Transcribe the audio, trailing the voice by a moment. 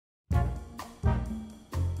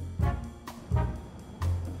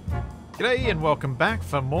G'day and welcome back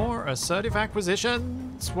for more Assertive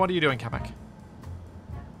Acquisitions. What are you doing, Capac?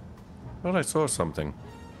 Thought I saw something.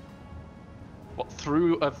 What,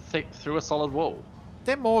 through a solid wall?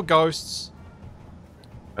 They're more ghosts.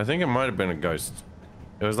 I think it might have been a ghost.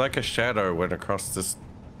 It was like a shadow went across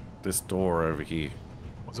this door over here.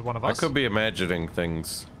 Was it one of I us? could be imagining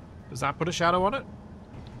things. Does that put a shadow on it?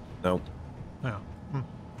 Nope. Oh.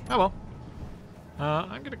 Oh well.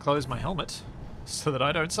 I'm going to close my helmet so that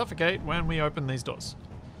I don't suffocate when we open these doors.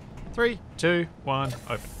 3, 2, 1,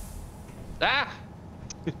 open. Ah!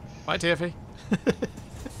 Bye, TFE.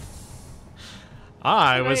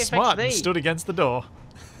 I It was only smart affects and me. stood against the door.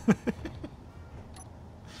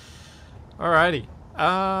 Alrighty.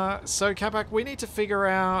 So, Capac, we need to figure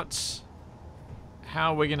out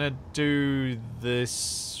how we're going to do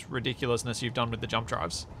this ridiculousness you've done with the jump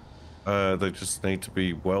drives. They just need to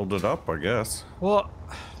be welded up, I guess. Well,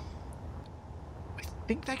 I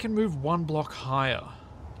think they can move one block higher.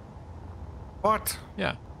 What?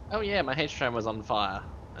 Yeah. Oh yeah, my headstone was on fire.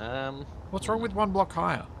 What's wrong with one block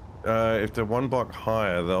higher? If they're one block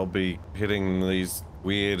higher, they'll be hitting these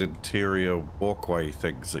weird interior walkway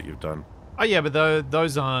things that you've done. Oh yeah, but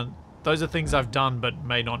those are things I've done, but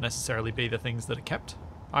may not necessarily be the things that are kept.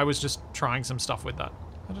 I was just trying some stuff with that.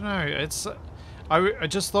 I don't know. It's I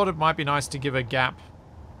just thought it might be nice to give a gap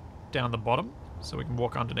down the bottom so we can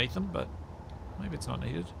walk underneath them, but maybe it's not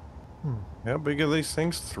needed. How big are these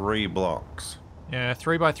things? 3 blocks. Yeah,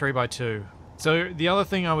 3 by 3 by 2. So the other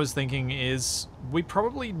thing I was thinking is we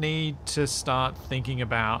probably need to start thinking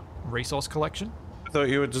about resource collection. I thought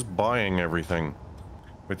you were just buying everything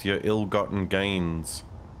with your ill-gotten gains.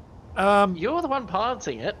 You're the one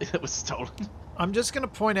piloting it. It was stolen. I'm just going to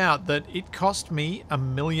point out that it cost me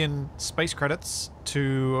 1 million space credits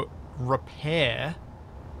to repair,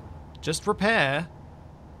 just repair,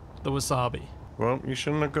 the wasabi. Well, you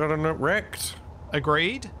shouldn't have gotten it wrecked.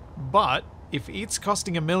 Agreed, but if it's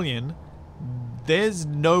costing 1 million, there's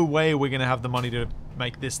no way we're going to have the money to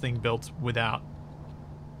make this thing built without,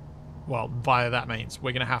 well, via that means.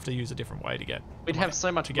 We're going to have to use a different way to get We'd have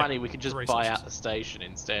so much to get money we could just the buy resources. out the station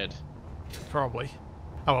instead. Probably.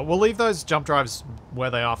 Oh, well, we'll leave those jump drives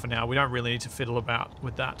where they are for now. We don't really need to fiddle about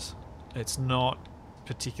with that. It's not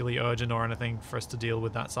particularly urgent or anything for us to deal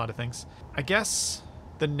with that side of things. I guess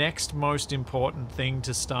the next most important thing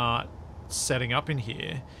to start setting up in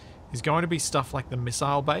here is going to be stuff like the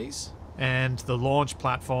missile bays and the launch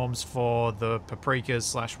platforms for the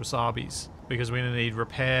paprikas / wasabis, because we're going to need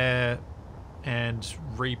repair and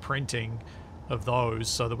reprinting of those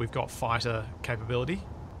so that we've got fighter capability.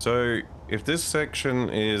 So, if this section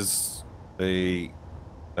is the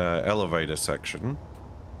elevator section,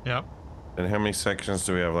 Yep. then how many sections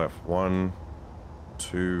do we have left? 1,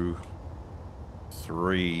 2,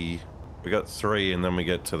 3. We got 3, and then we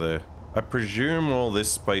get to the... I presume all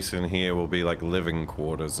this space in here will be like living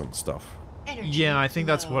quarters and stuff. Yeah, I think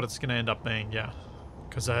that's what it's going to end up being. Yeah,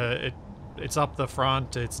 because it's up the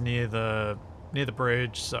front. It's near the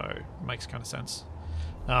bridge, so it makes kind of sense.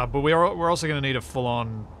 But we're also going to need a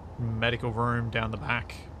full-on medical room down the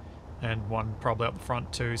back, and one probably up the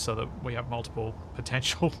front too, so that we have multiple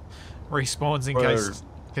potential respawns in case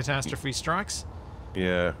catastrophe strikes.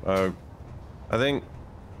 Yeah, I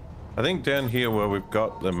think down here where we've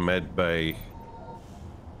got the med bay,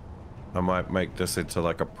 I might make this into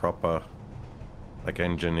like a proper, like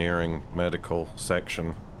engineering medical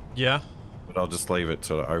section. Yeah. But I'll just leave it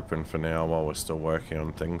to open for now while we're still working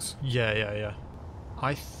on things. Yeah.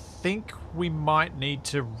 I think we might need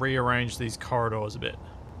to rearrange these corridors a bit.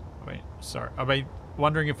 I've been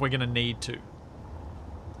wondering if we're going to need to.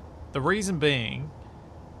 The reason being,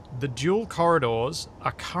 the dual corridors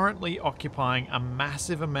are currently occupying a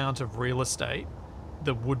massive amount of real estate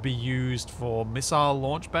that would be used for missile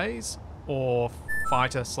launch bays or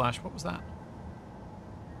fighter / what was that?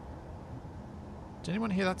 Did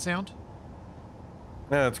anyone hear that sound?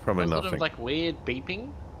 Yeah, it's probably Sort nothing. of like weird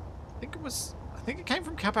beeping. I think it came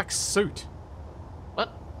from Capac's suit. What?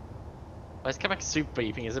 Why is Capac soup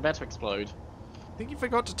beeping? Is it about to explode? I think he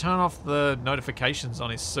forgot to turn off the notifications on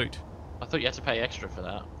his suit. I thought you had to pay extra for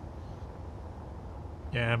that.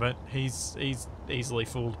 Yeah, but he's easily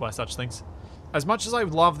fooled by such things. As much as I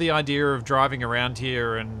love the idea of driving around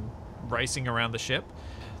here and racing around the ship,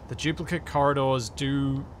 the duplicate corridors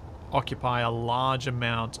do occupy a large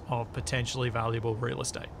amount of potentially valuable real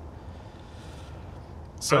estate.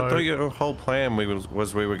 So I thought your whole plan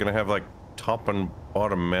was we were going to have like top and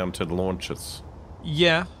bottom mounted launchers.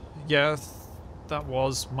 Yeah, that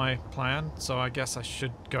was my plan. So I guess I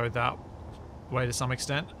should go that way to some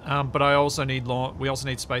extent. But I also need we also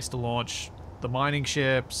need space to launch the mining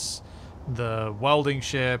ships, the welding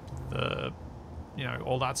ship, the, you know,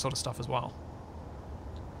 all that sort of stuff as well.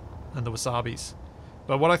 And the wasabis.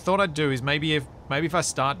 But what I thought I'd do is maybe if I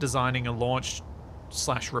start designing a launch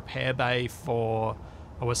 / repair bay for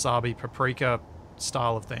a wasabi paprika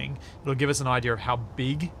style of thing, it'll give us an idea of how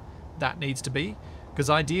big that needs to be. Because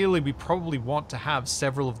ideally we probably want to have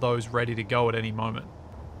several of those ready to go at any moment.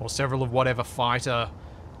 Or several of whatever fighter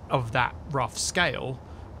of that rough scale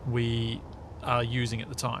we are using at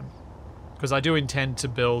the time. Because I do intend to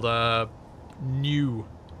build a new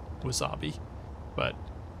wasabi. But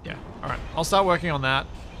yeah, alright. I'll start working on that.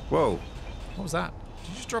 Whoa. What was that? Did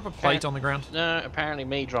you just drop a plate on the ground? No, apparently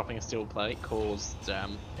me dropping a steel plate caused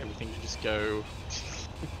everything to just go...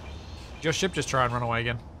 Did your ship just try and run away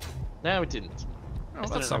again? No, it didn't. Oh, I that's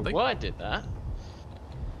don't know something. why I did that.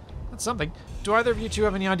 That's something. Do either of you two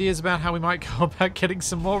have any ideas about how we might go about getting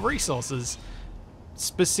some more resources?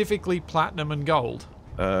 Specifically platinum and gold.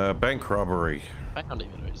 Bank robbery. I can't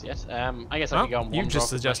even do it yet. I guess I Oh, could go on one you just drop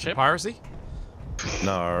with my suggested ship. piracy?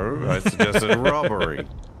 No, I suggested robbery.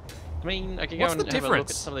 I mean, I could go What's and the have a look at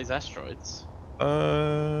difference? some of these asteroids.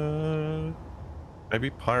 Maybe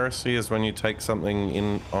piracy is when you take something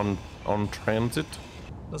in on transit.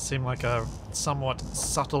 Does seem like a somewhat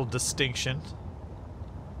subtle distinction.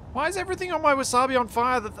 Why is everything on my wasabi on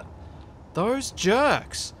fire? Those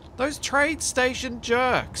jerks! Those trade station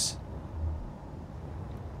jerks!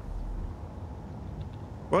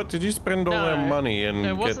 What, did you spend all No, our money and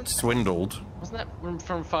no, get wasn't- swindled? Wasn't that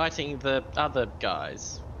from fighting the other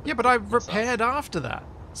guys? Yeah, but I repaired after that.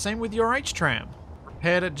 Same with your H-tram.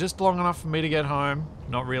 Repaired it just long enough for me to get home,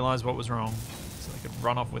 not realize what was wrong, so they could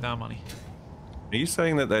run off with our money. Are you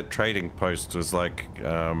saying that that trading post was like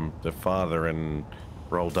the father in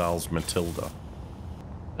Roald Dahl's Matilda?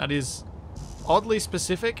 That is oddly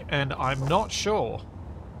specific, and I'm not sure.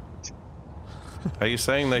 Are you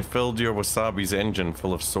saying they filled your wasabi's engine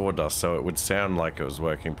full of sawdust so it would sound like it was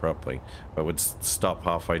working properly, but would stop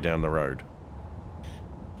halfway down the road?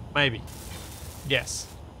 Maybe. Yes.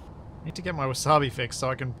 Need to get my wasabi fixed so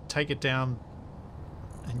I can take it down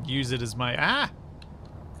and use it as my... Ah!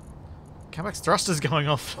 Capac's thruster's going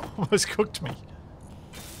off. Almost cooked me.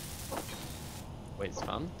 Wait, it's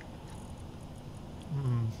fun.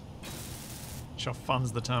 Sure,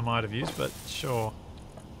 fun's the term I'd have used, but sure.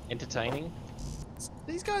 Entertaining.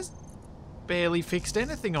 These guys barely fixed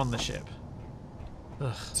anything on the ship.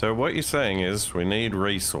 Ugh. So what you're saying is we need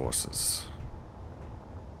resources.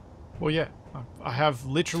 Well, yeah. I have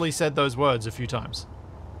literally said those words a few times.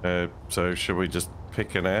 So should we just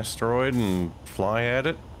pick an asteroid and fly at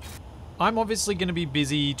it? I'm obviously going to be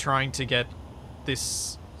busy trying to get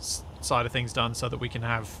this side of things done so that we can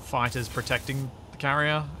have fighters protecting the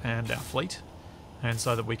carrier and our fleet. And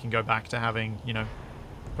so that we can go back to having, you know,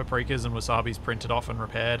 paprikas and wasabis printed off and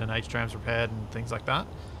repaired and H-trams repaired and things like that.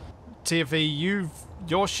 TFE,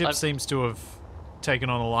 your ship seems to have taken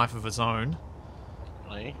on a life of its own.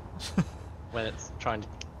 Really? When it's trying to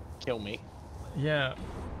kill me. Yeah.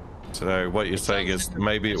 So what you're saying is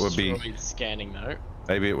maybe it would be scanning though.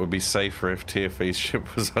 maybe it would be safer if TFE's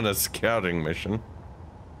ship was on a scouting mission.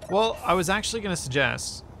 Well, I was actually going to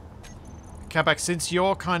suggest, Capac, since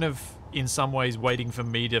you're kind of in some ways waiting for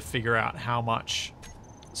me to figure out how much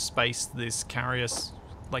space this carrier,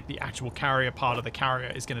 like the actual carrier part of the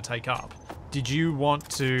carrier, is going to take up, did you want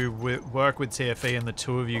to work with TFE and the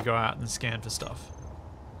two of you go out and scan for stuff?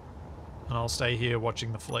 And I'll stay here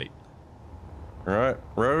watching the fleet. Right,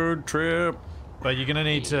 road trip. But you're going to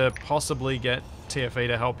need to possibly get TFE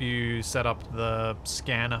to help you set up the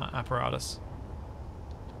scanner apparatus.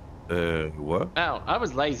 What? Oh, I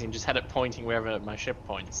was lazy and just had it pointing wherever my ship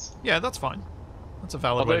points. Yeah, that's fine. That's a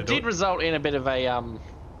valid Although way to it do did it. result in a bit of a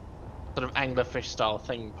sort of anglerfish style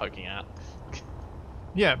thing poking out.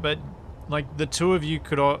 Yeah, but like the two of you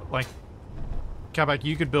could, like, Capac,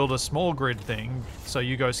 you could build a small grid thing, so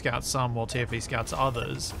you go scout some while TFE scouts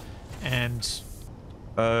others, and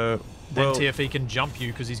then well, TFE can jump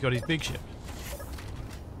you because he's got his big ship.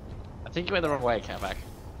 I think you went the wrong way, Capac.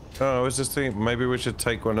 oh, I was just thinking maybe we should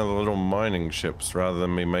take one of the little mining ships rather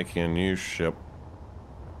than me making a new ship.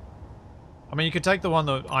 I mean, you could take the one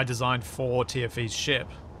that I designed for TFE's ship.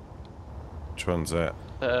 Which one's that?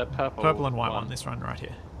 The Purple and white one, this one right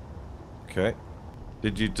here. Okay.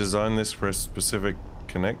 Did you design this for a specific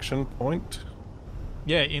connection point?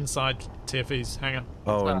 Yeah, inside TFE's hangar.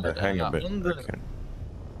 Oh, in the hangar bit. on the-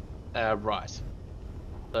 Okay. Right.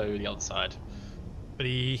 So the other side. But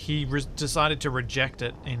he decided to reject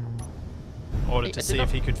it in order Hey, to I see did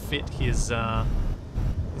if he could fit his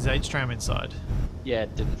H-tram inside, Yeah,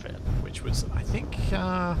 it didn't fit. which was, I think,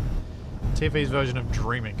 TFE's version of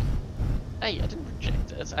dreaming. Hey, I didn't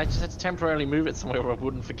reject it. I just had to temporarily move it somewhere where I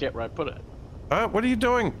wouldn't forget where I put it. What are you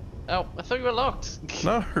doing? Oh, I thought you were locked.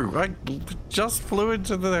 No, I just flew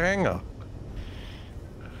into the hangar.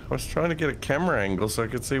 I was trying to get a camera angle so I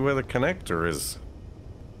could see where the connector is.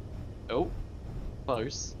 Oh,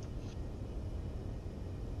 close.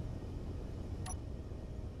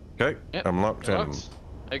 Okay, Yep, I'm locked in. locked.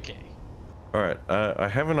 Okay. Alright, I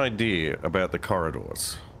have an idea about the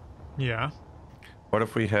corridors. Yeah. What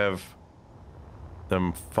if we have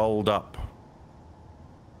them fold up?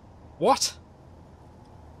 What?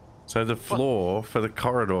 So the floor for the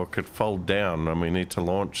corridor could fold down when we need to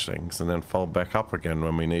launch things, and then fold back up again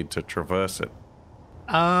when we need to traverse it.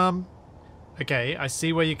 Okay, I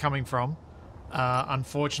see where you're coming from.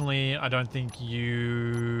 Unfortunately, I don't think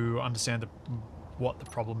you understand what the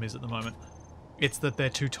problem is at the moment. It's that they're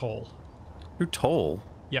too tall. Too tall?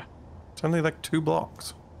 Yeah. It's only like 2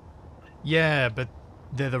 blocks. Yeah, but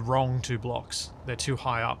they're the wrong 2 blocks. They're too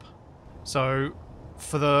high up. So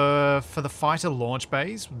for the fighter launch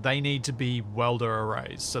bays, they need to be welder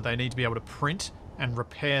arrays. So they need to be able to print and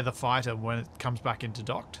repair the fighter when it comes back into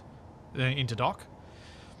dock.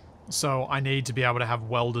 So I need to be able to have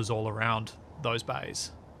welders all around those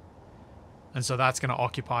bays. And so that's going to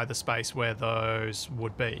occupy the space where those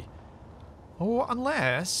would be. Or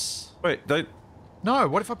unless... Wait, they... No,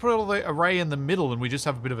 what if I put all the array in the middle and we just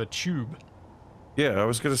have a bit of a tube? Yeah, I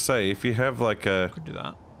was going to say, if you have like a... Could do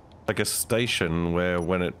that. Like a station where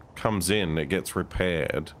when it comes in, it gets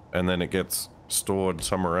repaired, and then it gets stored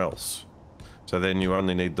somewhere else. So then you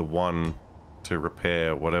only need the one to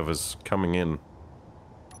repair whatever's coming in.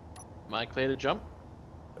 Am I clear to jump?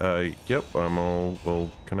 Yep, I'm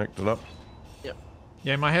all connected up. Yep.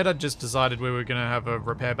 Yeah, in my head I just decided we were going to have a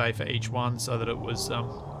repair bay for each one so that it was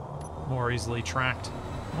more easily tracked.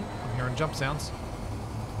 Oh, I'm hearing jump sounds.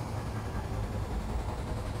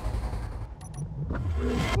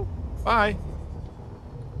 Bye.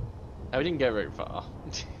 Oh, we didn't go very far.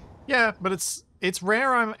 Yeah, but it's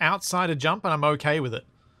rare I'm outside a jump and I'm okay with it.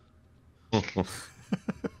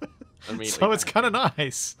 So it's kind of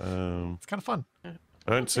nice. It's kind of fun.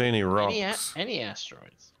 I don't see any rocks. Any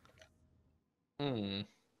asteroids? Hmm.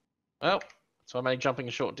 Well, so am I jumping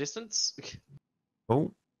a short distance?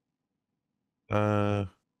 Oh. I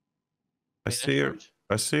see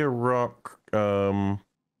a rock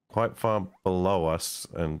quite far below us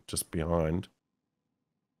and just behind.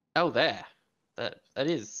 Oh, there. That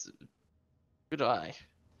is good eye.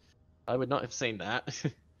 I would not have seen that.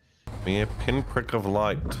 Mere pinprick of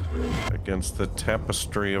light against the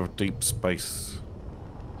tapestry of deep space.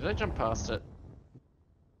 Did I jump past it?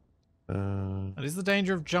 That is the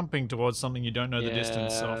danger of jumping towards something you don't know the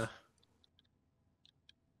distance of.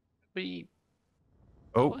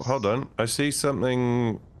 Oh, hold on. I see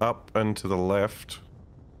something up and to the left.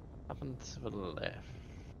 Up and to the left.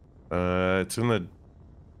 It's in the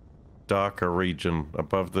darker region,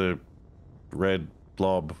 above the red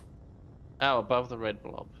blob. Oh, above the red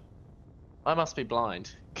blob. I must be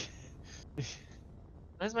blind.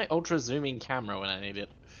 Where's my ultra zooming camera when I need it?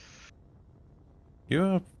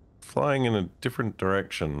 You're flying in a different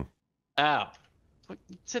direction. Ow.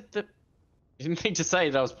 You said that... You didn't need to say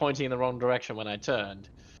that I was pointing in the wrong direction when I turned.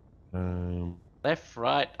 Left,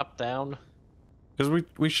 right, up, down. Because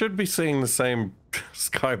we should be seeing the same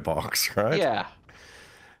skybox, right? Yeah.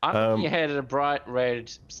 I'm looking ahead at a bright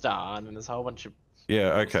red star, and then there's a whole bunch of...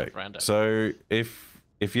 Yeah, okay. So if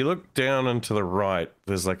you look down and to the right,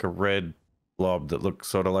 there's like a red blob that looks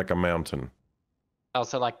sort of like a mountain. Oh,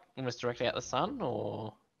 so like almost directly at the sun,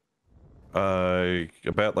 or...?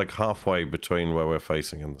 About like halfway between where we're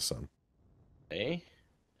facing and the sun. Okay.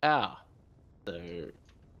 Ah. So...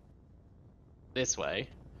 This way.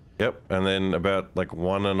 Yep, and then about like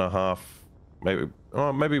 1.5,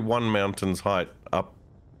 maybe 1 mountain's height up,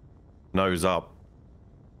 nose up,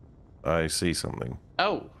 I see something.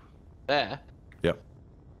 Oh, there. Yep.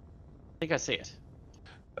 I think I see it.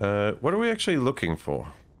 What are we actually looking for?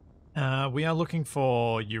 We are looking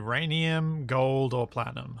for uranium, gold, or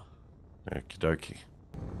platinum. Okie dokie.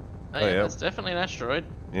 Oh, yeah, that's definitely an asteroid.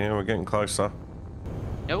 Yeah, we're getting closer.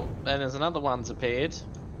 Oh, and there's another one's appeared.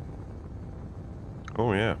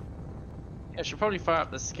 Oh, yeah. Yeah, I should probably fire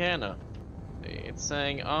up the scanner. It's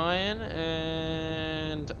saying iron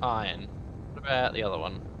and iron. What about the other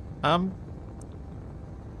one?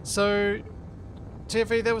 So,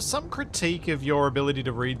 TFE, there was some critique of your ability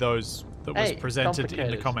to read those that was presented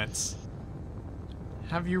in the comments.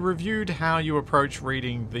 Have you reviewed how you approach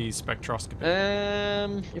reading the spectroscopy?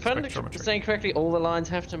 If I understand correctly, all the lines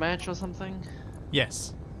have to match or something?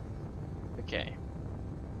 Yes. Okay.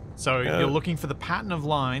 So you're looking for the pattern of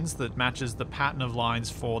lines that matches the pattern of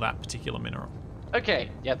lines for that particular mineral.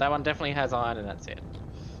 Okay, yeah, that one definitely has iron, and that's it.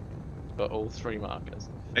 For all 3 markers.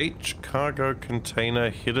 H cargo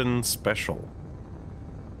container hidden special.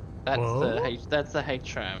 That's the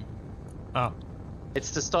HRAM. Oh.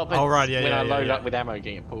 It's to stop it when I load up with ammo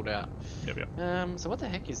getting it pulled out. Yep. So what the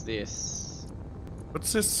heck is this?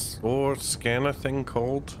 What's this ore scanner thing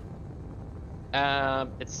called?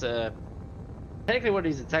 It's technically what it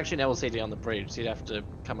is. It's actually an LCD on the bridge, so you'd have to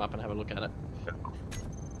come up and have a look at it.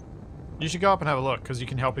 You should go up and have a look, because you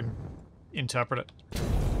can help him interpret it.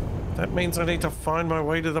 That means I need to find my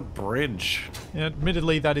way to the bridge. Yeah,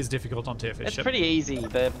 admittedly, that is difficult on TFS It's ship. pretty easy.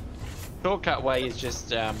 The shortcut way is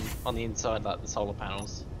just on the inside, like the solar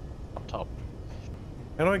panels up top.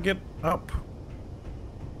 How do I get up?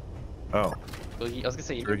 Oh. Well, I was gonna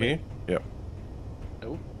say Through here? Yep.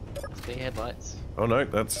 Oh, the headlights. Oh no,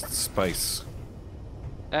 that's space.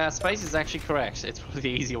 Space is actually correct. It's probably the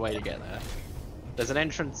easier way to get there. There's an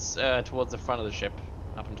entrance towards the front of the ship,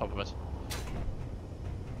 up on top of it.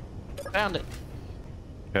 Found it.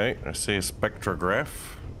 Okay, I see a spectrograph.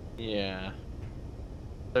 Yeah.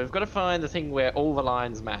 So we've got to find the thing where all the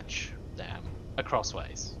lines match. Damn.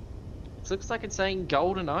 Acrossways. It looks like it's saying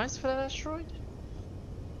gold and ice for that asteroid.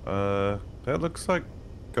 That looks like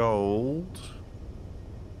gold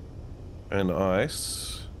and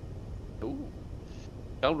ice. Ooh.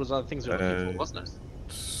 Gold was one of the things we were looking for, wasn't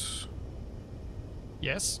it?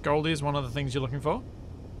 Yes, gold is one of the things you're looking for.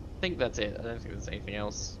 I think that's it. I don't think there's anything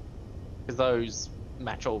else. Because those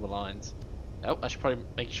match all the lines. Oh, I should probably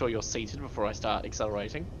make sure you're seated before I start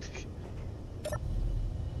accelerating.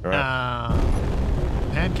 Right.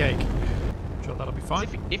 Pancake. Sure, that'll be fine.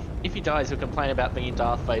 If he dies, he'll complain about being in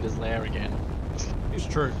Darth Vader's lair again. It's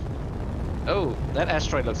true. Oh, that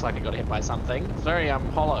asteroid looks like it got hit by something. It's very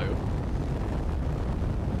hollow.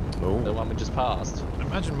 Oh. The one we just passed. I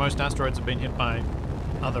imagine most asteroids have been hit by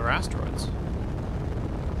other asteroids.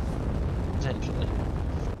 Potentially.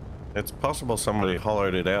 It's possible somebody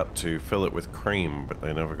hollowed it out to fill it with cream, but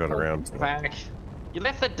they never got around to it. Back. You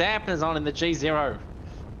left the dampeners on in the G0.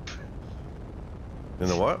 In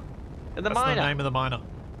the what? In the That's miner. the name of the miner.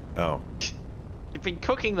 Oh. You've been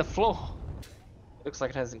cooking the floor. Looks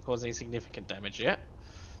like it hasn't caused any significant damage yet.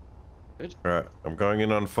 Good. Right, I'm going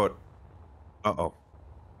in on foot. Uh-oh.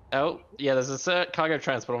 Oh, yeah, there's a ASSERT cargo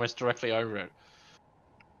transport almost directly over it.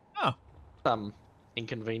 Oh.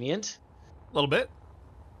 Inconvenient. A little bit.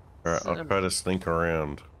 Alright, I'll try to sneak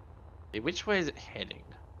around. Which way is it heading?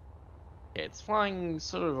 Yeah, it's flying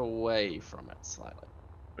sort of away from it slightly.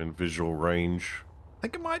 In visual range. I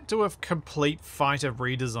think it might do a complete fighter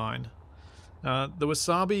redesign. The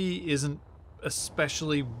Wasabi isn't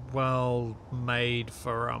especially well made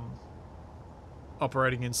for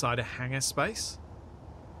operating inside a hangar space.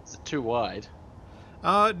 Is it too wide?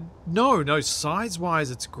 No,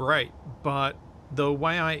 size-wise it's great, but the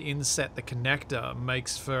way I inset the connector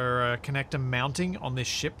makes for connector mounting on this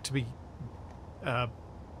ship to be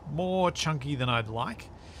more chunky than I'd like.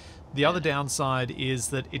 The other downside is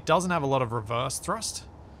that it doesn't have a lot of reverse thrust,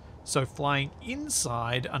 so flying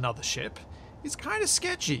inside another ship is kind of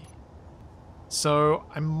sketchy. So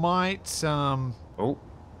I might... Oh.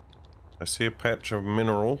 I see a patch of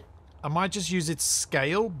mineral. I might just use its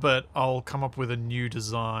scale, but I'll come up with a new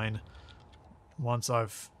design once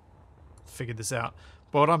I've figured this out.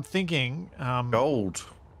 But what I'm thinking... Gold.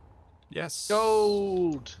 Yes.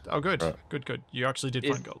 Gold! Oh, good. Right. Good. You actually did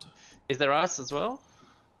find gold. Is there ice as well?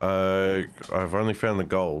 I've only found the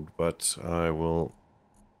gold, but I will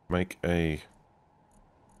make a...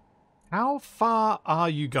 How far are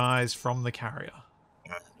you guys from the carrier?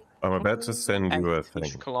 I'm about to send you a thing.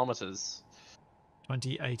 Kilometers.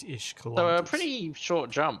 28-ish So kilometers. a pretty short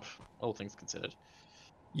jump, all things considered.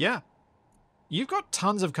 Yeah. You've got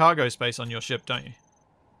tons of cargo space on your ship, don't you?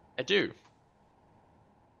 I do.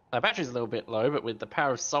 My battery's a little bit low, but with the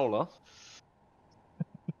power of solar...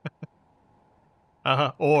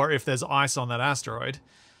 Or if there's ice on that asteroid.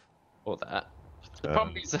 Or that. The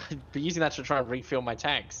problem is I'd be using that to try and refill my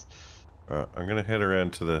tanks. I'm going to head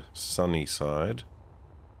around to the sunny side.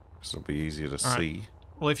 This will be easier to see.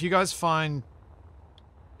 Well, if you guys find...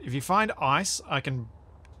 If you find ice, I can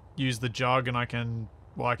use the jug and I can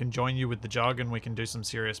join you with the jug and we can do some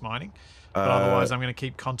serious mining. But otherwise, I'm going to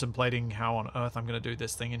keep contemplating how on earth I'm going to do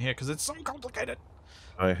this thing in here because it's so complicated.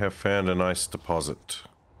 I have found an ice deposit.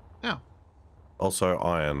 Yeah. Also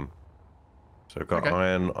iron. So I've got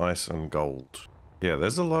iron, ice, and gold. Yeah,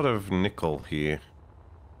 there's a lot of nickel here.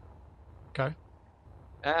 Okay.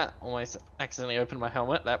 Almost accidentally opened my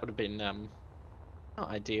helmet. That would have been not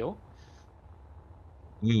ideal.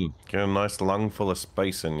 Get a nice lung full of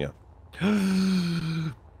space in you.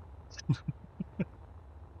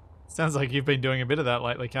 Sounds like you've been doing a bit of that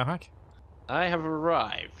lately, Capac. I have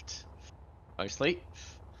arrived. Mostly.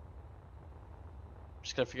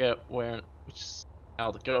 Just gotta figure out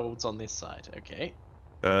how the gold's on this side. Okay.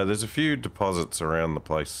 There's a few deposits around the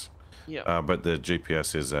place. Yeah. But the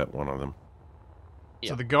GPS is at one of them.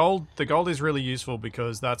 So the gold is really useful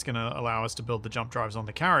because that's going to allow us to build the jump drives on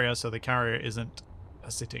the carrier, so the carrier isn't a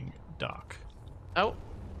sitting duck. Oh.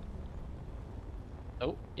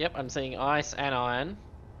 Oh, yep, I'm seeing ice and iron.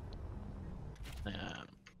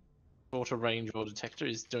 Shorter range ore detector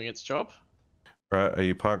is doing its job. Right, are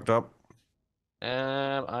you parked up?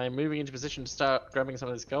 I'm moving into position to start grabbing some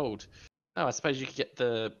of this gold. Oh, I suppose you could get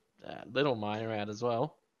the little miner out as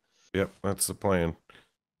well. Yep, that's the plan.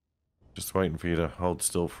 Just waiting for you to hold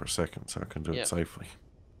still for a second so I can do it safely.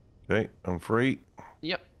 Okay, I'm free.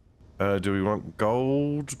 Yep. Do we want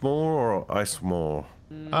gold more or ice more?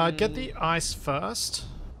 Get the ice first.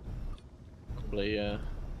 Probably,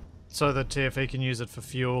 so that TFE can use it for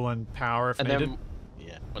fuel and power if needed. Then,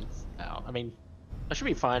 yeah, once power. I mean, I should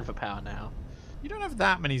be fine for power now. You don't have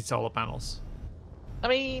that many solar panels. I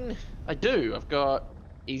mean, I do. I've got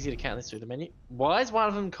easy to count this through the menu. Why is one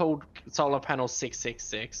of them called solar panel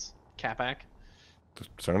 666? Capac.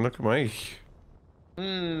 Don't look at me. I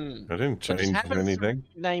didn't change anything.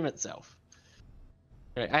 Name itself.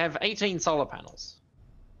 Okay, I have 18 solar panels.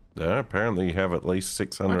 Yeah, apparently you have at least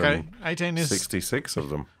 666 of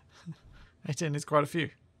them. 18 is quite a few.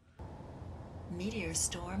 Meteor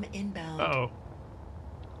storm inbound. Uh-oh.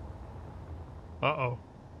 Uh-oh.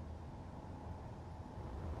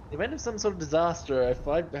 In the event of some sort of disaster, if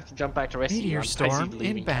I have to jump back to rescue, Meteor storm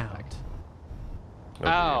inbound.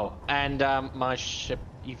 Oh, and my ship.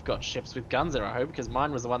 You've got ships with guns there, I hope, because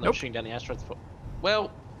mine was the one that was shooting down the asteroids.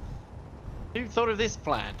 Well, who thought of this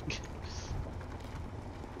plan?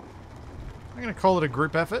 I'm going to call it a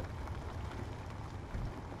group effort.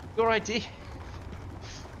 Your idea.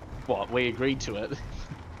 What? We agreed to it.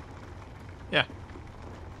 Yeah.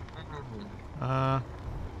 I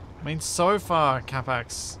mean, so far,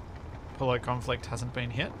 Capac's Polo conflict hasn't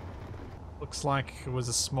been hit. Looks like it was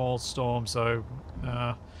a small storm, so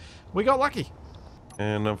we got lucky.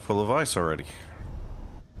 And I'm full of ice already.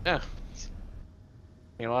 Yeah.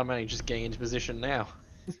 You know, I'm only just getting into position now.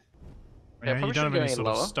 Yeah, you don't have any sort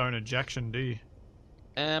of stone ejection, do you?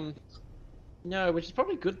 No, which is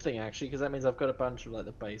probably a good thing actually, because that means I've got a bunch of like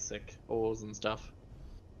the basic ores and stuff.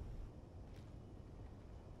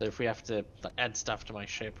 So if we have to like, add stuff to my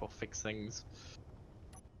ship or fix things.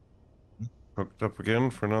 Hooked up again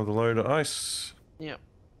for another load of ice. Yeah.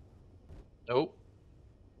 Oh.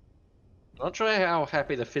 Not sure how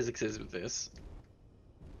happy the physics is with this.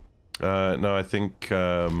 No, I think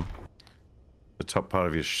the top part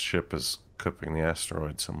of your ship is clipping the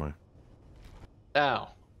asteroid somewhere. Oh.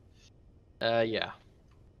 Yeah.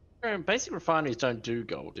 Basic refineries don't do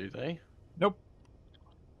gold, do they? Nope.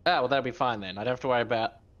 Oh, well, that'll be fine then. I don't have to worry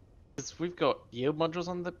about... Because we've got yield modules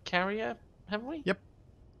on the carrier, haven't we? Yep.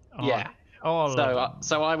 Yeah. Oh,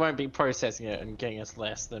 so I won't be processing it and getting us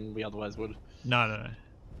less than we otherwise would. No.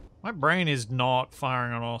 My brain is not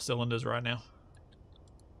firing on all cylinders right now.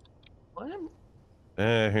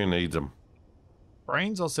 Who needs them?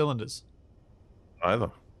 Brains or cylinders?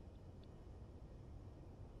 Either.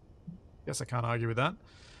 Guess I can't argue with that.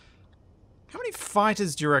 How many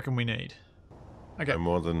fighters do you reckon we need? Okay. No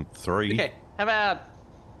more than 3. Okay, how about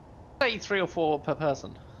say 3 or 4 per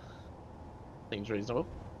person? Seems reasonable.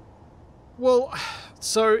 Well,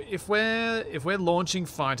 so if we're launching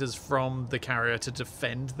fighters from the carrier to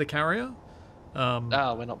defend the carrier,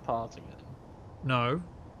 oh, we're not parting it. No,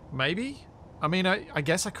 maybe. I mean, I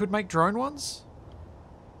guess I could make drone ones.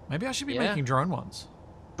 Maybe I should be making drone ones.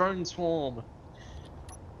 Drone swarm.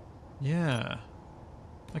 Yeah.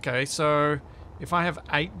 Okay, so if I have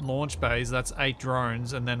 8 launch bays, that's 8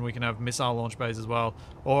 drones, and then we can have missile launch bays as well.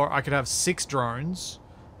 Or I could have 6 drones,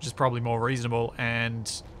 which is probably more reasonable,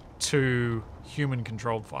 and 2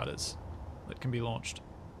 human-controlled fighters that can be launched.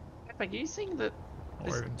 Are you seeing that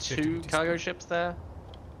Or there's 2 cargo ships there?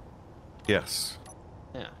 Yes.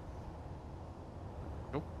 Yeah.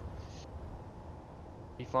 Nope.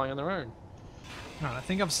 Be flying on their own. Alright, I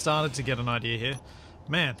think I've started to get an idea here.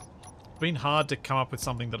 Man, it's been hard to come up with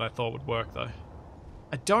something that I thought would work, though.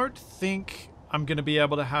 I don't think I'm going to be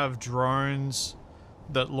able to have drones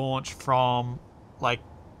that launch from, like,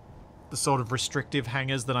 the sort of restrictive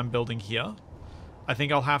hangars that I'm building here. I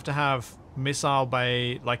think I'll have to have missile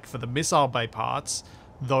bay, like, for the missile bay parts,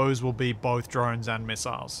 those will be both drones and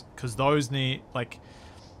missiles. Because those need, like,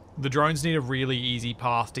 The drones need a really easy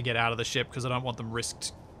path to get out of the ship because I don't want them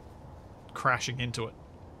risked crashing into it.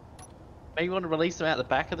 Maybe you want to release them out the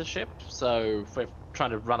back of the ship, so if we're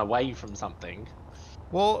trying to run away from something.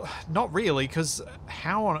 Well, not really, because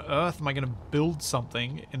how on earth am I going to build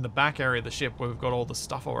something in the back area of the ship where we've got all the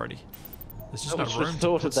stuff already? There's just We no should room have to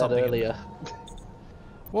thought put of that something in earlier. there.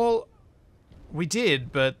 Well, we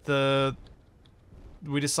did, but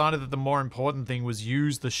we decided that the more important thing was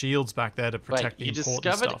use the shields back there to protect Wait, you the important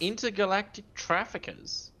discovered stuff. intergalactic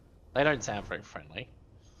traffickers. They don't sound very friendly.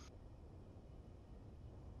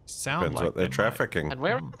 Sound Depends like what they're they might. trafficking. And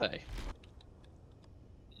where are they?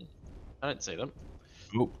 I don't see them.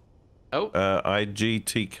 Ooh. Oh,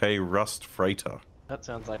 IGTK Rust Freighter. that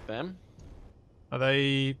sounds like them. Are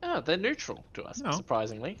they? Oh, they're neutral to us, No.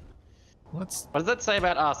 surprisingly. Let's What does that say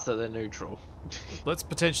about us that they're neutral?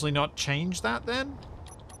 potentially not change that then.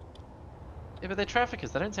 Yeah, but they're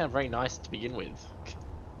traffickers. They don't sound very nice to begin with.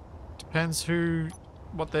 Depends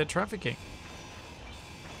what they're trafficking.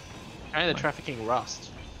 And they're trafficking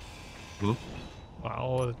rust.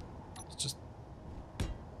 Well, it's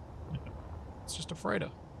just a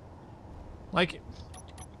freighter. Like,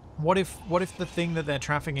 what if the thing that they're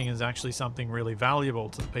trafficking is actually something really valuable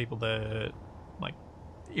to the people they're like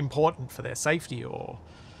important for their safety or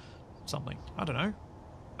something? I don't know.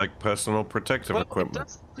 Like personal protective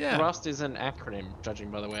equipment. Yeah. Rust is an acronym,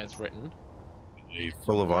 judging by the way it's written. Are you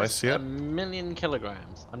full of ice A yet? million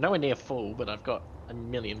kilograms. I'm nowhere near full, but I've got a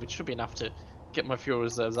million, which should be enough to get my fuel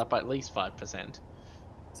reserves up by at least 5%.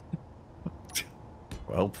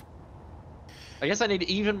 Well, I guess I need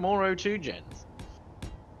even more O2 gens.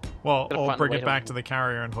 Well, Gotta or find a bring way it to- back to the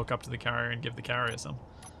carrier and hook up to the carrier and give the carrier some.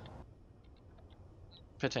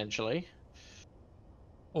 Potentially.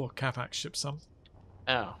 Or Capac ship some.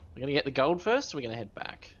 Oh, we're gonna get the gold first, or we're gonna head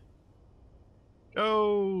back?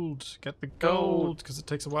 Gold! Get the gold, because it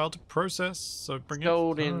takes a while to process, so bring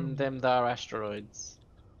Gold it in home. them thar asteroids.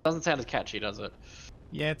 Doesn't sound as catchy, does it?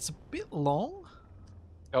 Yeah, it's a bit long.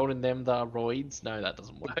 Gold in them thar roids? No, that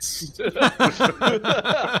doesn't work.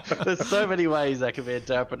 There's so many ways that can be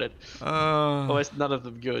interpreted. Almost none of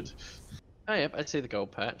them good. Oh, yep, I see the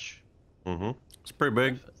gold patch. it's pretty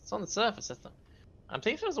big. It's on the surface, isn't it? I'm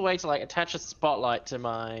thinking if there's a way to like attach a spotlight to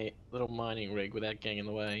my little mining rig without getting in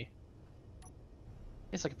the way.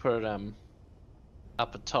 Guess I could put it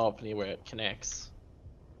up at top near where it connects.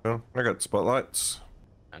 Well, I got spotlights.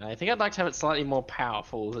 And I think I'd like to have it slightly more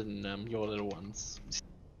powerful than your little ones.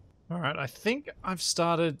 Alright, I think I've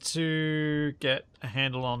started to get a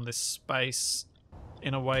handle on this space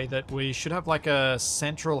in a way that we should have like a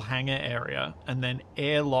central hangar area and then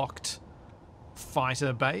airlocked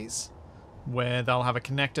fighter bays where they'll have a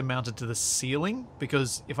connector mounted to the ceiling,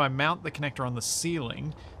 because if I mount the connector on the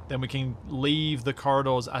ceiling, then we can leave the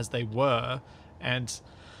corridors as they were, and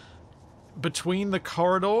between the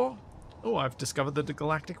corridor... Oh, I've discovered the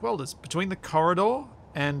galactic welders. Between the corridor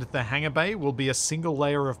and the hangar bay will be a single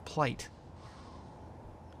layer of plate.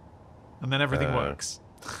 And then everything works.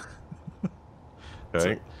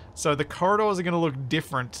 Okay. So the corridors are going to look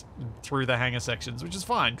different through the hangar sections, which is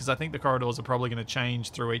fine, because I think the corridors are probably going to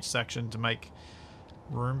change through each section to make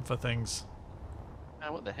room for things.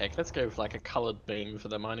 Oh, what the heck? Let's go with like a coloured beam for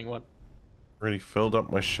the mining one. Already filled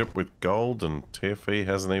up my ship with gold, and TFE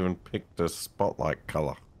hasn't even picked a spotlight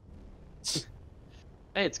color.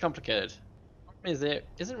 Hey, it's complicated. Is there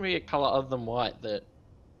isn't really a colour other than white that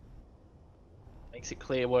makes it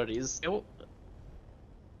clear what it is still?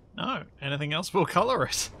 No, anything else will colour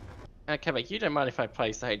it. Capac, you don't mind if I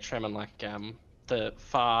place the HM on like the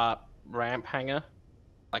far ramp hangar,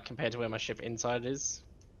 like compared to where my ship inside is?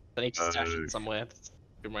 I need to stash it somewhere. That's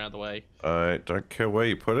around the way. I don't care where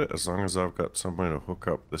you put it, as long as I've got somewhere to hook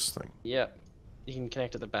up this thing. Yep. You can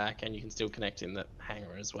connect at the back, and you can still connect in the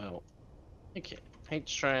hangar as well. Okay.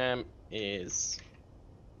 HM is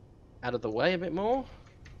out of the way a bit more.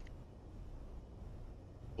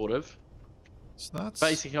 Sort of. So that's...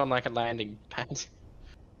 Basically on like a landing pad.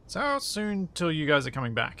 So how soon till you guys are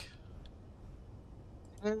coming back?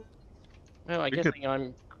 Well, I We guess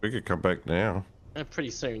could- We could come back now. pretty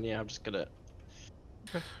soon. Yeah, I'm just gonna.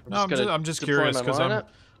 No, I'm just deploy curious my because miner.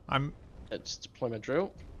 I'm Just deploy my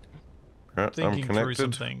drill. Right, I'm thinking through some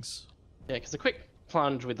connected. things. Yeah, because a quick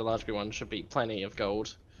plunge with the large blue one should be plenty of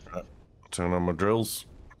gold. Turn on my drills.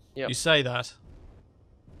 Yep. You say that.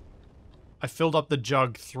 I filled up the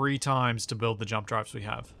jug 3 times to build the jump drives we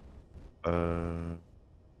have.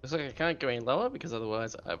 Looks like I can't go any lower because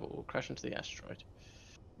otherwise I will crash into the asteroid.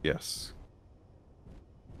 Yes.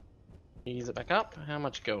 Ease it back up. How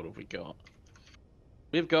much gold have we got?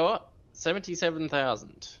 We've got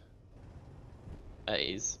 77,000. That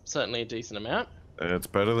is certainly a decent amount. It's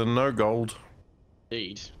better than no gold.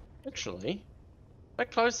 Indeed. Actually, they're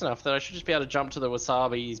close enough that I should just be able to jump to the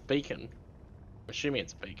Wasabi's beacon. I'm assuming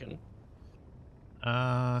it's a beacon.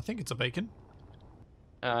 I think it's a beacon.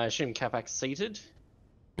 I assume Capac's seated.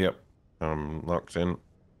 Yep. I'm locked in.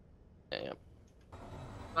 Yeah.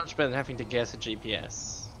 Much better than having to guess a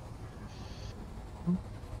GPS.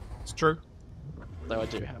 It's true. Though I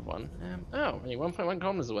do have one. Only 1.1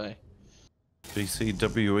 kilometers away.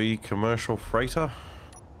 DCWE commercial freighter.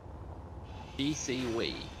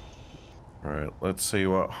 DCWE. Alright, let's see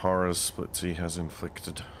what horrors Splitsy has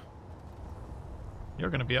inflicted.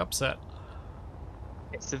 You're going to be upset.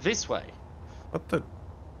 It's this way. What the?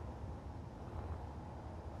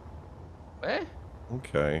 Where? it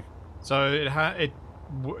Okay.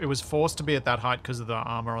 was forced to be at that height because of the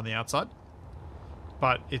armor on the outside.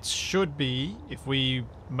 But it should be, if we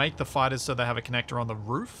make the fighters so they have a connector on the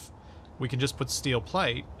roof, we can just put steel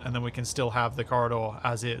plate, and then we can still have the corridor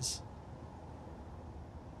as is.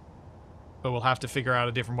 But we'll have to figure out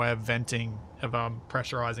a different way of venting, of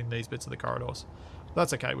pressurizing these bits of the corridors.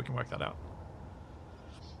 That's okay, we can work that out.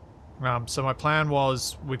 So my plan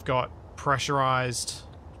was, we've got pressurized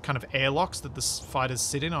kind of airlocks that the fighters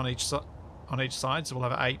sit in on each side. So we'll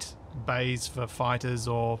have 8 bays for fighters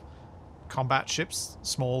or combat ships,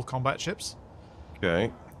 small combat ships.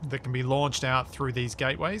 Okay. That can be launched out through these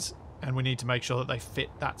gateways, and we need to make sure that they fit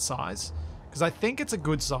that size. Because I think it's a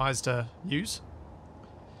good size to use.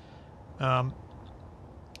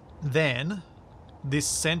 Then, this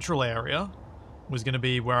central area was going to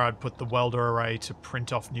be where I'd put the welder array to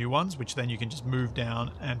print off new ones, which then you can just move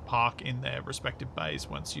down and park in their respective bays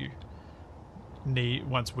once we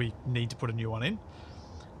need to put a new one in.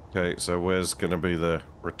 Okay, so where's going to be the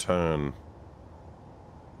return?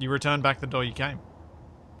 You return back the door you came.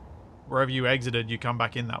 Wherever you exited, you come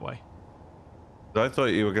back in that way. I thought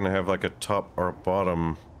you were going to have like a top or a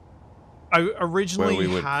bottom. I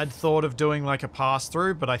originally had thought of doing like a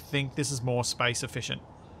pass-through, but I think this is more space efficient.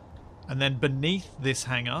 And then beneath this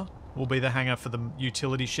hangar will be the hangar for the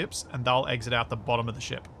utility ships, and they'll exit out the bottom of the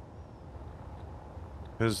ship.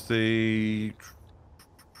 Is the...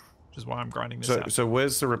 Which is why I'm grinding this out. So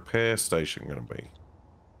where's the repair station going to be?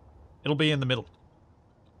 It'll be in the middle.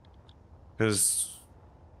 Because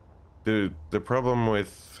the problem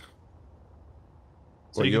with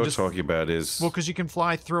So what you can you're just, talking about is... Well, because you can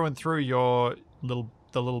fly through and through your the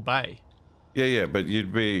little bay. Yeah, but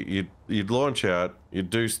you'd launch out, you'd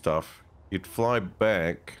do stuff, you'd fly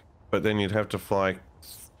back, but then you'd have to fly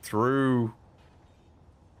through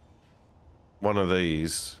one of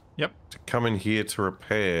these. Yep. To come in here to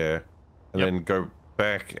repair, and then go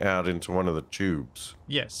back out into one of the tubes.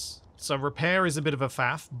 Yes. So repair is a bit of a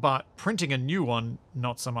faff, but printing a new one,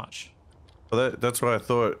 not so much. Well, that's what I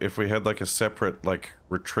thought. If we had like a separate like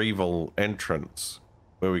retrieval entrance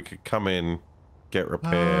where we could come in, get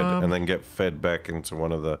repaired, and then get fed back into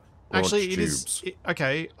one of the launch tubes.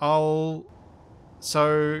 Okay,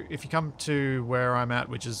 so if you come to where I'm at,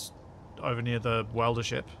 which is over near the welder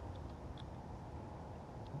ship,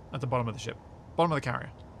 at the bottom of the ship, bottom of the carrier.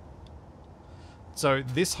 So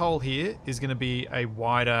this hole here is going to be a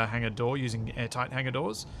wider hangar door using airtight hangar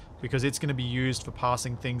doors, because it's going to be used for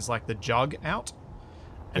passing things like the jug out.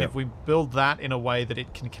 And if we build that in a way that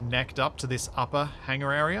it can connect up to this upper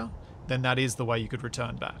hangar area, then that is the way you could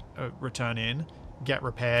return in, get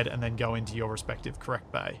repaired, and then go into your respective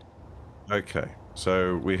correct bay. Okay,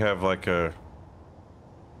 so we have like a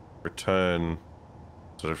return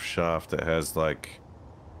sort of shaft that has like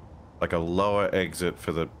a lower exit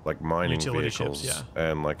for the like mining utility vehicles, ships,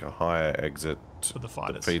 and like a higher exit for the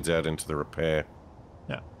fighters that feeds out into the repair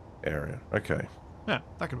area. Okay. Yeah,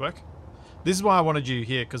 that could work. This is why I wanted you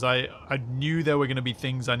here, because I knew there were going to be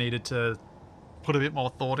things I needed to put a bit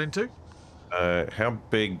more thought into. How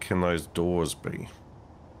big can those doors be?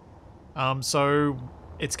 So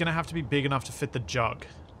it's going to have to be big enough to fit the jug.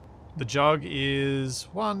 The jug is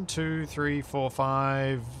 1, 2, 3, 4,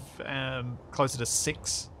 5, closer to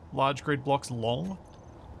 6 large grid blocks long.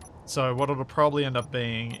 So what it'll probably end up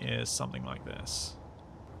being is something like this.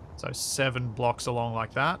 So 7 blocks along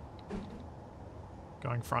like that,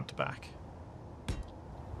 going front to back.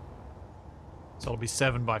 So it'll be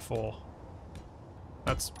 7 by 4.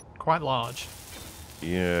 That's quite large.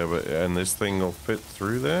 Yeah, and this thing will fit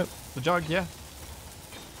through that? The jug, yeah.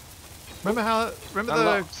 Remember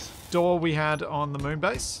the door we had on the moon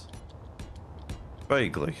base?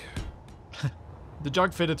 Vaguely. The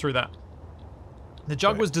jug fitted through that. The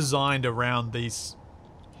jug was designed around this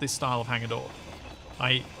style of hangar door.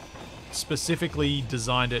 I specifically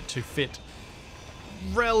designed it to fit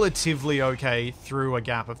relatively okay through a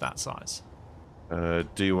gap of that size.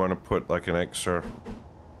 Do you want to put like an extra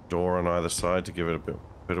door on either side to give it a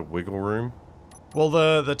bit of wiggle room? Well,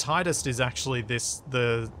 the tightest is actually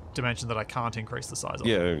the dimension that I can't increase the size of.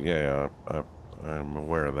 Yeah, I'm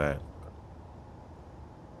aware of that.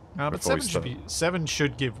 But seven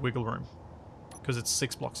should give wiggle room because it's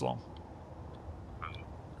 6 blocks long.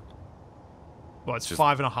 Well, it's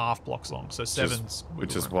 5.5 blocks long, so 7's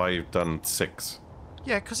which is room. why you've done 6.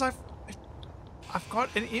 Yeah, because I've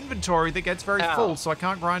got an inventory that gets very full, so I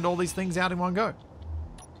can't grind all these things out in one go.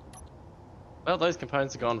 Well, those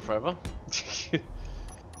components are gone forever.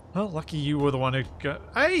 Well, lucky you were the one who got...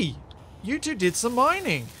 Hey! You two did some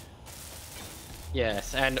mining!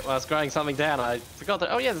 Yes, and when I was grinding something down, I forgot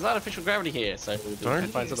that, oh yeah, there's artificial gravity here, so the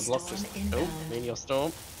components of the blocks just... Oh, meteor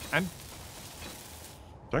storm. And...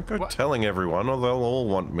 Don't go telling everyone, or they'll all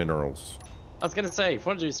want minerals. I was going to say, if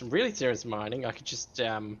I want to do some really serious mining, I could just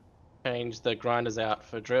change the grinders out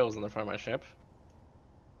for drills on the front of my ship.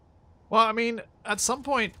 Well, I mean, at some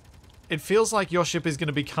point, it feels like your ship is going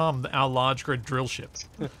to become our large grid drill ship.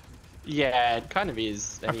 Yeah, it kind of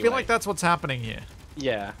is. Anyway. I feel like that's what's happening here.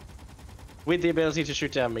 Yeah. With the ability to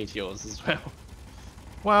shoot down meteors as well.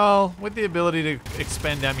 Well, with the ability to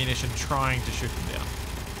expend ammunition trying to shoot them down.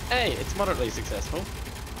 Hey, it's moderately successful.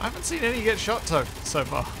 I haven't seen any get shot so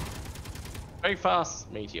far. Very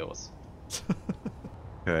fast meteors.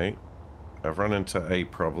 Okay. I've run into a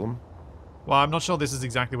problem. Well, I'm not sure this is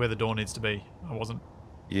exactly where the door needs to be. I wasn't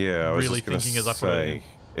I was really just gonna thinking as I put it in.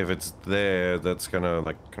 if it's there, that's gonna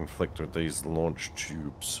like conflict with these launch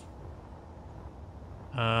tubes.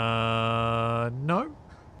 No.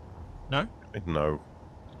 No? No.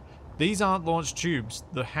 These aren't launch tubes.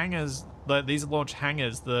 The hangars, these are launch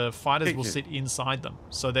hangars. The fighters will sit inside them.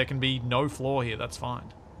 So there can be no floor here. That's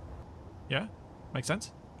fine. Yeah? Make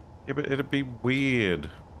sense? Yeah, but it'd be weird.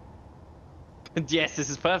 Yes, this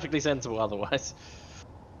is perfectly sensible otherwise.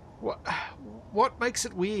 What makes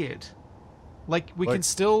it weird? Like, we can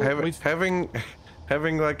still...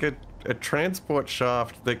 having like a transport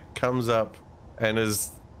shaft that comes up and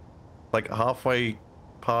is like halfway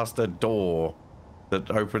past a door that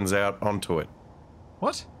opens out onto it.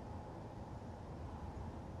 What?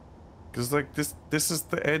 Because like this is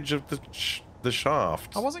the edge of the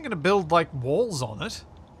shaft. I wasn't going to build like walls on it.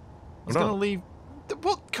 I was going to leave...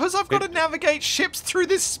 Well, because I've got to navigate ships through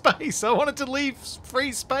this space. I wanted to leave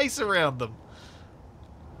free space around them.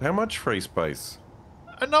 How much free space?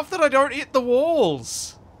 Enough that I don't hit the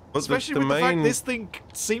walls. But especially with the fact this thing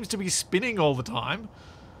seems to be spinning all the time.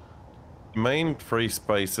 Main free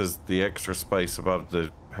space is the extra space above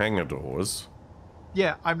the hangar doors.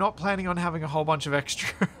 Yeah, I'm not planning on having a whole bunch of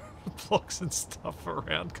extra blocks and stuff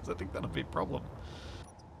around because I think that'll be a problem.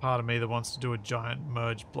 Part of me that wants to do a giant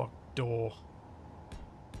merge block door.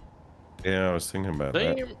 Yeah, I was thinking about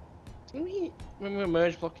that. When we were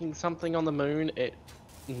merge blocking something on the moon, it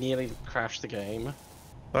nearly crashed the game.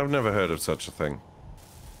 I've never heard of such a thing.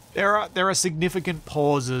 There are significant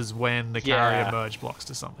pauses when the carrier merge blocks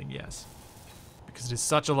to something, yes. Because it is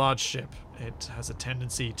such a large ship, it has a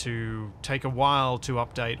tendency to take a while to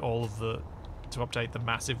update the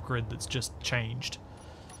massive grid that's just changed.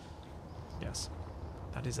 Yes.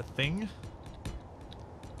 That is a thing.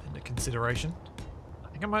 And a consideration. I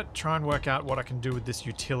think I might try and work out what I can do with this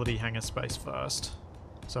utility hangar space first.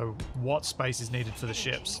 So what space is needed for the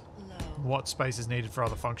ships? What space is needed for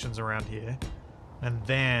other functions around here? And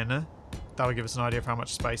then that'll give us an idea of how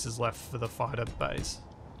much space is left for the fighter bays.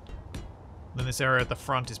 Then this area at the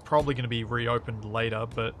front is probably going to be reopened later,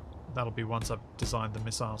 but that'll be once I've designed the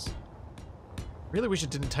missiles. Really wish it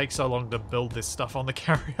didn't take so long to build this stuff on the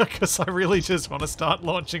carrier, because I really just want to start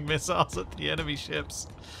launching missiles at the enemy ships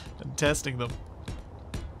and testing them.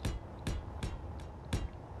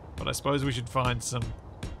 But I suppose we should find some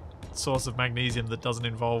source of magnesium that doesn't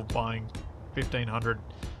involve buying 1,500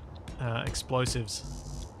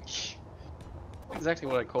 explosives. Exactly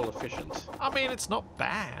what I call efficient. I mean, it's not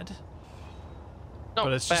bad. Not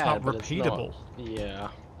but it's bad, just not but repeatable. Yeah.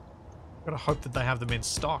 Gotta hope that they have them in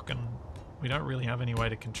stock, and we don't really have any way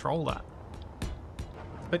to control that.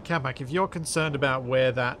 But Capac, if you're concerned about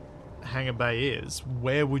where that hangar bay is,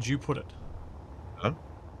 where would you put it? Huh?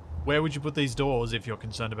 Where would you put these doors if you're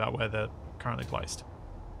concerned about where they're currently placed?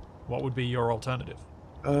 What would be your alternative?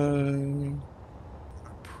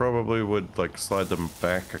 Probably would like slide them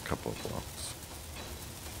back a couple of blocks.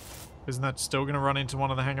 Isn't that still going to run into one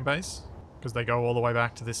of the hangar bays? Because they go all the way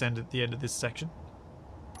back to this end at the end of this section.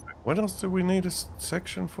 What else do we need a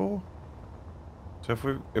section for? So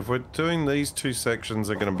if we're doing these two sections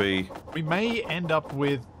are going to be... We may end up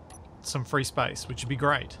with some free space, which would be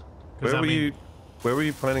great. Where were you Where were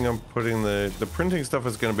you planning on putting the printing stuff?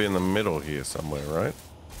 Is going to be in the middle here somewhere, right?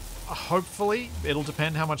 Hopefully, it'll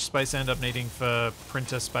depend how much space I end up needing for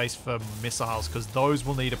printer space for missiles, because those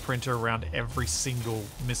will need a printer around every single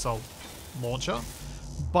missile launcher.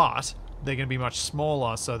 But they're going to be much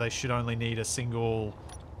smaller, so they should only need a single,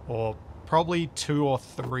 or probably 2 or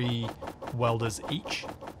 3 welders each,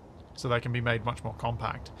 so they can be made much more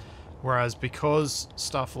compact. Whereas because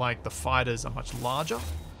stuff like the fighters are much larger,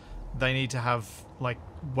 they need to have like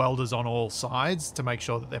welders on all sides to make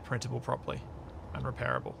sure that they're printable properly and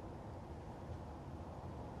repairable.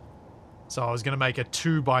 So I was going to make a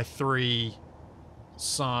 2x3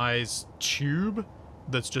 size tube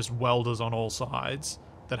that's just welders on all sides,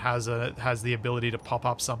 that has the ability to pop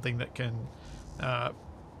up something that can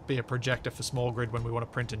be a projector for small grid when we want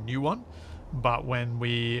to print a new one. But when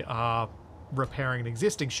we are repairing an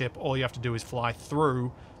existing ship, all you have to do is fly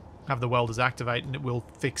through, have the welders activate, and it will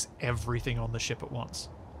fix everything on the ship at once.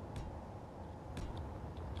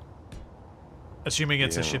 Assuming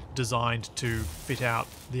it's a ship designed to fit out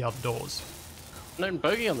the other doors. No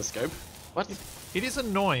bogey on the scope. What? It is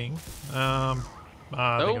annoying. I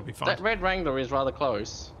think it'll be fine. That red Wrangler is rather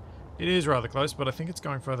close. It is rather close, but I think it's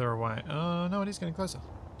going further away. No, it is getting closer.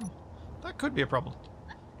 That could be a problem.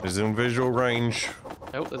 It's in visual range.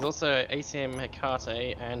 Oh, there's also ACM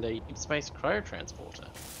Hecate and a deep space cryotransporter.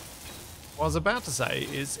 What I was about to say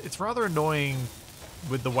is it's rather annoying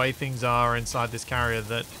with the way things are inside this carrier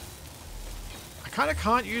that I kind of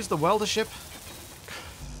can't use the welder ship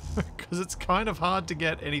because it's kind of hard to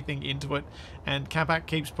get anything into it, and Capac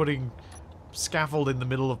keeps putting scaffold in the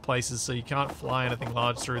middle of places so you can't fly anything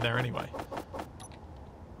large through there anyway.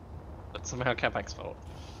 That's somehow Capac's fault.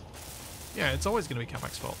 Yeah, it's always going to be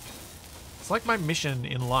Capac's fault. It's like my mission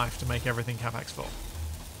in life to make everything Capac's fault.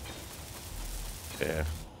 Yeah.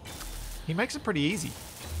 He makes it pretty easy.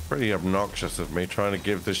 Pretty obnoxious of me trying to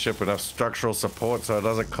give the ship enough structural support so it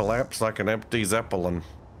doesn't collapse like an empty Zeppelin.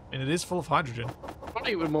 And it is full of hydrogen.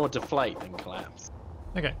 Probably would more deflate than collapse.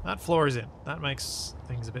 Okay, that floor is in. That makes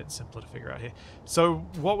things a bit simpler to figure out here. So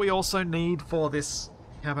what we also need for this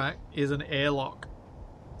Capac is an airlock.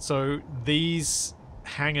 So these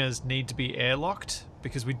hangars need to be airlocked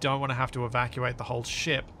because we don't want to have to evacuate the whole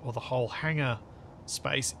ship or the whole hangar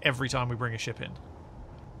space every time we bring a ship in.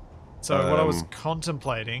 So what I was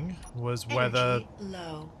contemplating was whether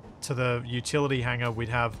to the utility hangar we'd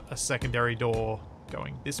have a secondary door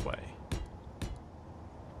going this way.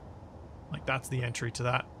 Like that's the entry to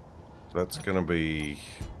that. That's gonna be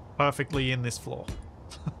perfectly in this floor.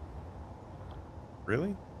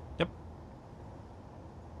 Really? Yep.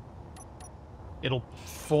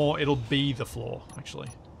 It'll be the floor, actually.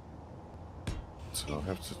 So I'll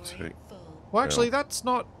have to take... Well, actually, that's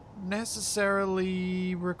not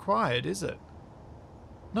necessarily required, is it?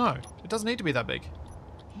 No, it doesn't need to be that big.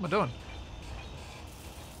 What am I doing?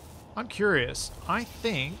 I'm curious. I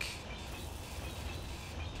think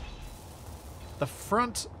the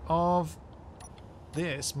front of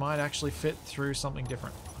this might actually fit through something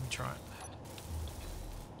different. Let me try it.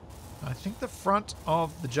 I think the front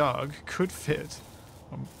of the jug could fit.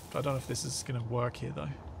 I don't know if this is going to work here, though.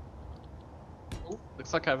 Ooh,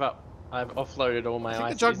 looks like I've offloaded all my I think ICs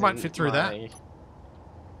the jug might fit through that.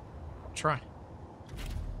 Try.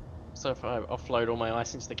 So if I offload all my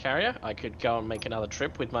ice into the carrier, I could go and make another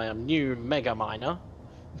trip with my new mega miner.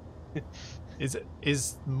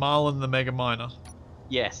 Is Marlin the mega miner?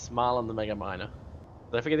 Yes, Marlin the mega miner.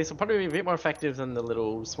 But I figure this will probably be a bit more effective than the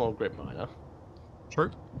little small grip miner. True.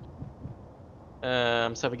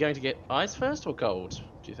 So we're going to get ice first or gold,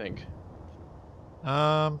 do you think?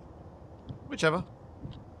 Whichever.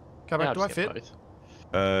 Capac, do I fit?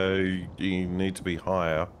 Both. You need to be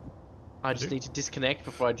higher. I just need to disconnect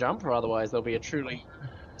before I jump, or otherwise there'll be a truly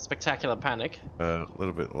spectacular panic. A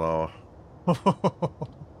little bit lower.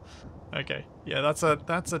 Okay. Yeah, that's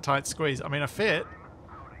a tight squeeze. I mean, I fit,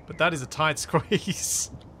 but that is a tight squeeze.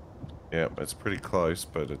 Yeah, it's pretty close,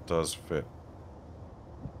 but it does fit.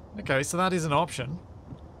 Okay, so that is an option.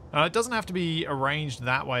 It doesn't have to be arranged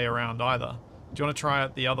that way around either. Do you want to try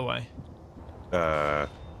it the other way?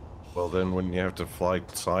 Well then wouldn't you have to fly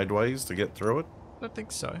sideways to get through it? I don't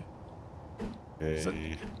think so.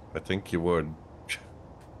 I think you would.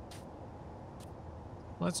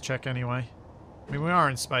 Let's check anyway. I mean, we are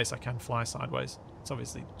in space. I can fly sideways. It's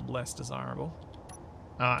obviously less desirable.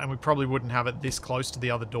 And we probably wouldn't have it this close to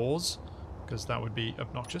the other doors, because that would be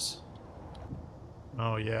obnoxious.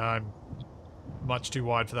 Oh yeah, I'm much too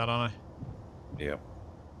wide for that, aren't I? Yeah.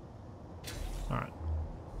 Alright.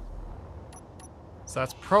 So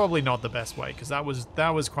that's probably not the best way, because that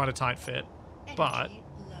was quite a tight fit. But...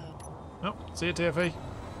 Oh, see you, TFE.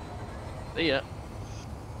 See ya.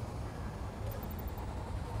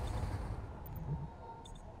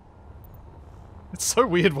 so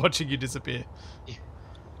weird watching you disappear. Yeah.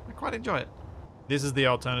 I quite enjoy it. This is the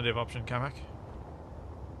alternative option, Capac.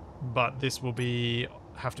 But this will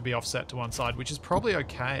have to be offset to one side, which is probably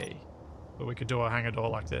okay. But we could do a hangar door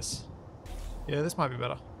like this. Yeah, this might be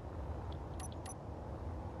better.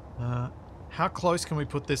 How close can we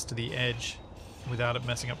put this to the edge without it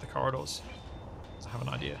messing up the corridors? I have an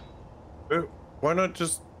idea. Why not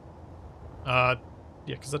just... Yeah,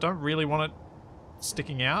 because I don't really want it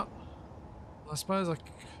sticking out. I suppose like...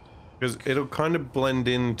 Because it'll kind of blend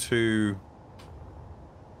into...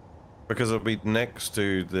 Because it'll be next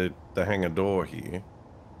to the hangar door here.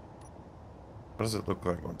 What does it look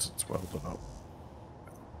like once it's welded up?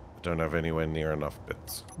 I don't have anywhere near enough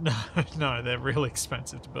bits. No, they're really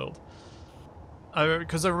expensive to build.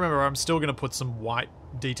 Because I remember I'm still going to put some white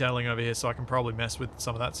detailing over here, so I can probably mess with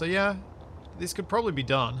some of that. So yeah, this could probably be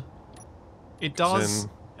done. It does.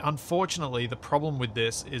 Unfortunately, the problem with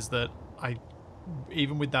this is that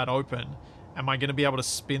even with that open, am I going to be able to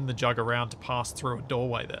spin the jug around to pass through a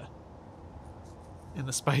doorway there? In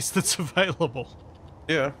the space that's available.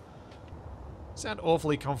 Yeah. Sound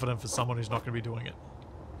awfully confident for someone who's not going to be doing it.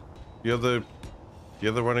 You're the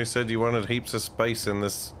one who said you wanted heaps of space in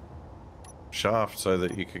this shaft so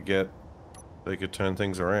that you could turn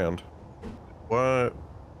things around. Why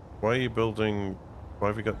are you building... Why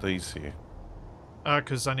have you got these here?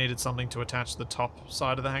 Because I needed something to attach the top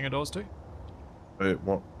side of the hangar doors to.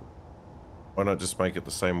 Why not just make it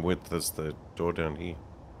the same width as the door down here?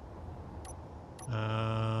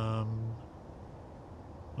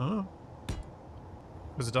 Oh.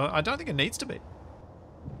 Because I don't think it needs to be.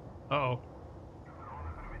 Uh-oh.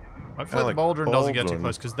 Hopefully the Baldwin doesn't get too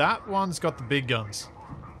close, because that one's got the big guns.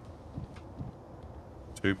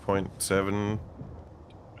 2.7.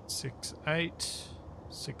 6.8.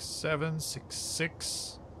 6.7.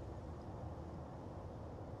 6.6.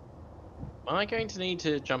 Am I going to need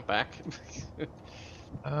to jump back?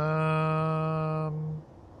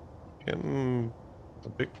 Getting a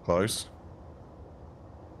bit close.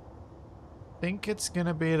 I think it's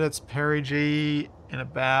gonna be at its perigee in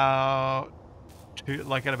about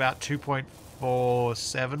at about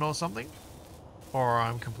 2.47 or something, or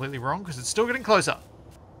I'm completely wrong because it's still getting closer.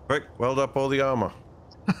 Quick, weld up all the armor.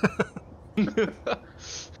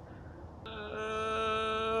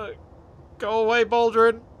 Go away,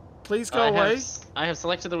 Baldwin. Please go away. I have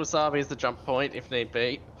selected the wasabi as the jump point if need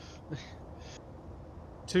be.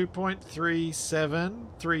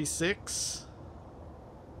 2.3736.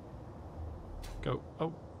 Go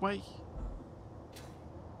away.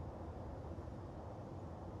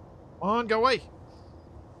 Come on, go away.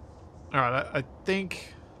 Alright, I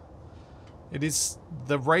think it is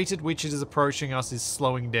the rate at which it is approaching us is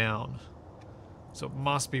slowing down. So it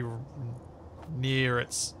must be near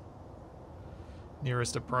its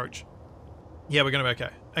nearest approach. Yeah, we're going to be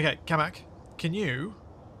okay. Okay, Capac, can you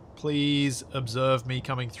please observe me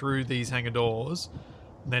coming through these hangar doors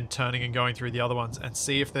and then turning and going through the other ones and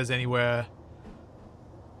see if there's anywhere...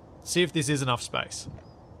 See if this is enough space.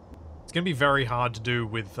 It's going to be very hard to do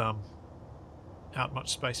with out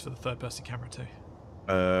much space for the third-person camera too.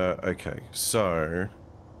 Okay, so...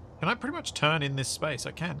 Can I pretty much turn in this space?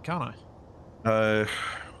 I can, can't I?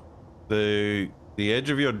 The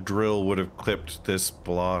edge of your drill would have clipped this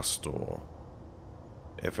blast door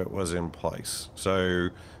if it was in place. So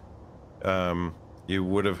you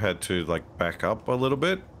would have had to like back up a little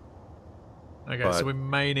bit. Okay, so we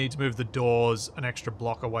may need to move the doors an extra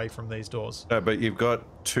block away from these doors. No, but you've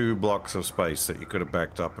got 2 blocks of space that you could have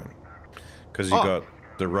backed up in. Because you've got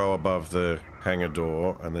the row above the hangar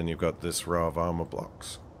door, and then you've got this row of armor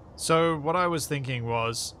blocks. So what I was thinking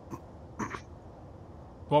was,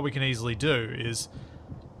 what we can easily do is,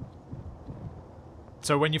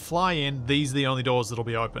 so when you fly in, these are the only doors that'll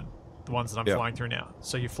be open. The ones that I'm flying through now.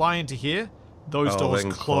 So you fly into here, those doors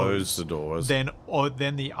then close the doors. Then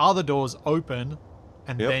the other doors open,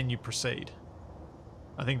 and then you proceed.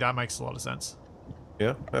 I think that makes a lot of sense.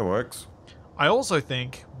 Yeah, that works. I also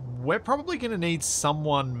think we're probably going to need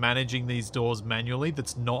someone managing these doors manually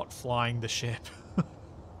that's not flying the ship.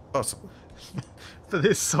 Awesome. For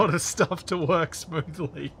this sort of stuff to work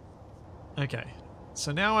smoothly. Okay,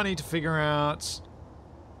 so now I need to figure out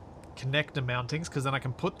connector mountings, because then I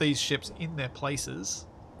can put these ships in their places.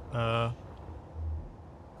 What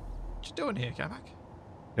you doing here, Capac?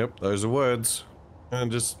 Yep, those are words. I'm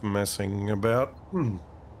just messing about with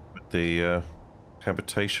the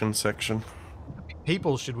habitation section. How many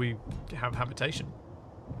people should we have habitation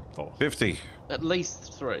for? 50. At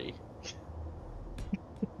least 3.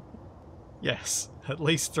 Yes, at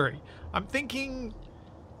least 3. I'm thinking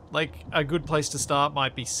like a good place to start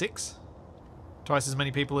might be 6. twice as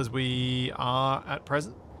many people as we are at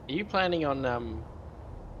present. Are you planning on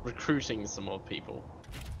recruiting some more people?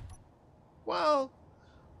 Well,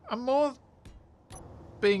 I'm more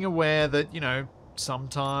being aware that, you know,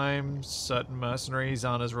 sometimes certain mercenaries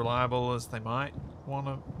aren't as reliable as we might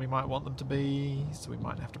want them to be, so we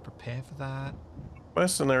might have to prepare for that.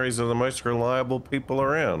 Mercenaries are the most reliable people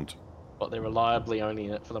around. But they're reliably only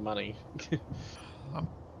in it for the money.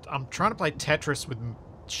 I'm trying to play Tetris with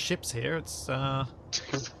ships here. It's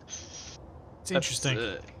interesting.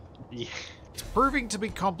 Yeah. It's proving to be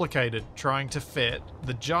complicated trying to fit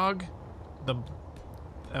the Jug, the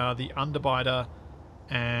Underbiter,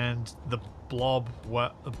 and the Blob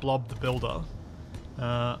the Builder,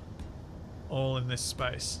 all in this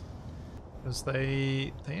space, because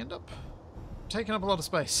they end up taking up a lot of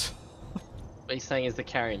space. What he's saying is the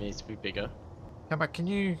carrier needs to be bigger. Capac, can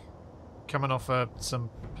you come and offer some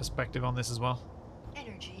perspective on this as well?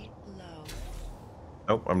 Energy low.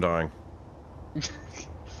 Oh, I'm dying.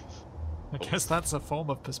 I guess that's a form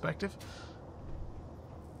of perspective.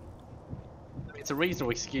 It's a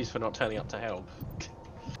reasonable excuse for not turning up to help.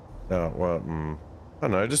 Oh, well, I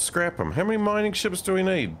don't know, just scrap them. How many mining ships do we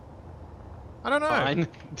need? I don't know. Fine.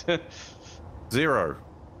 0.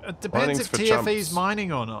 It depends Mining's if for TFE's chumps.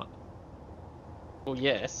 mining or not. Well,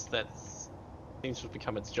 yes, that seems to have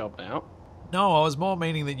become its job now. No, I was more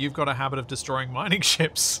meaning that you've got a habit of destroying mining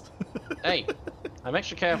ships. Hey, I'm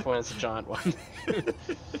extra careful when it's a giant one.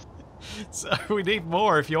 So we need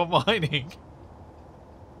more if you're mining.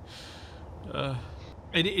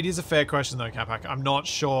 It is a fair question though, Capac. I'm not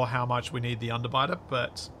sure how much we need the Underbiter,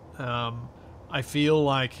 but I feel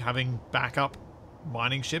like having backup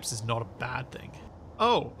mining ships is not a bad thing.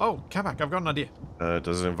 Oh, Capac, I've got an idea.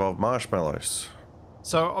 Does it involve marshmallows?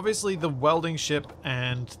 So obviously the welding ship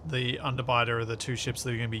and the Underbiter are the two ships that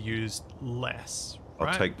are going to be used less, right?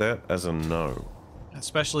 I'll take that as a no.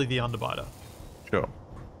 Especially the Underbiter. Sure.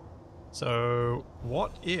 So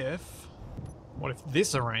what if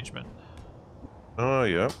this arrangement? Oh,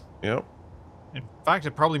 yep, yep. In fact,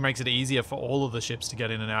 it probably makes it easier for all of the ships to get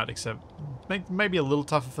in and out, except maybe a little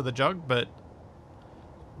tougher for the Jug, but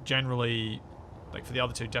generally, like for the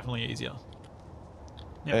other two, definitely easier.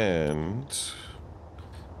 Yep. And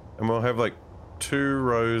we'll have like 2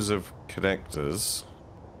 rows of connectors,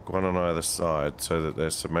 one on either side, so that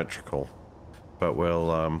they're symmetrical. But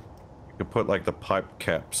we'll you can put like the pipe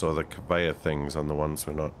caps or the conveyor things on the ones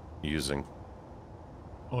we're not using.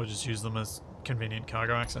 Or just use them as convenient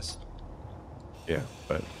cargo access. Yeah,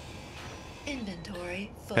 but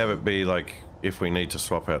Inventory full. have it be like if we need to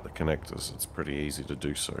swap out the connectors, it's pretty easy to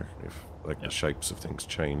do so if like the shapes of things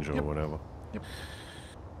change or whatever. Yep.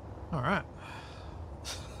 All right.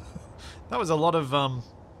 That was a lot of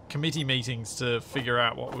committee meetings to figure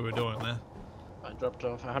out what we were doing there. I dropped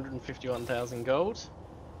off 151,000 gold.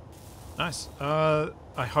 Nice. I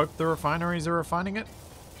hope the refineries are refining it.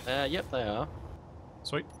 Yep, they are.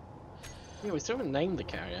 Sweet. Yeah, we still haven't named the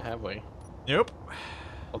carrier, have we? Yep.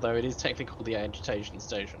 Although it is technically the agitation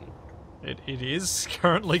station. It is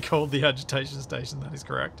currently called the agitation station. That is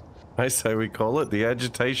correct. I say we call it the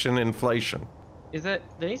agitation inflation. Is it?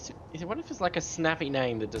 What if it's like a snappy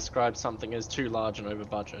name that describes something as too large and over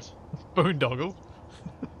budget? Boondoggle.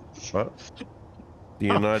 What? The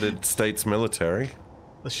United States military.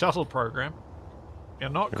 The shuttle program. You're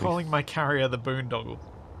not calling my carrier the Boondoggle.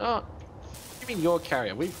 Oh, you mean your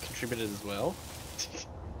carrier? We've contributed as well.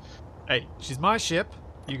 Hey, she's my ship.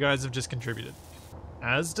 You guys have just contributed.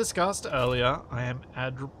 As discussed earlier, I am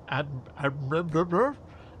admirable.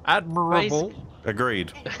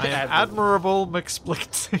 Agreed. I am Admirable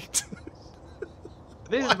McSplicit.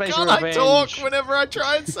 This is Why basically can't I revenge. talk whenever I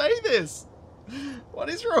try and say this? What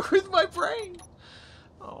is wrong with my brain?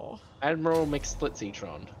 Oh. Admiral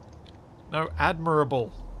McSplitzitron. No,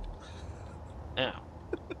 Admirable. Ow.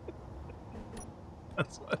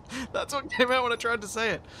 That's what came out when I tried to say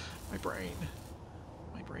it. My brain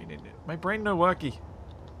no worky. I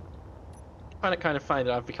find it kind of funny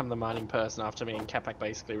that I've become the mining person after me and Capac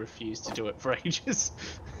basically refused to do it for ages.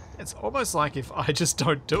 It's almost like if I just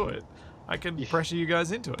don't do it, I can pressure you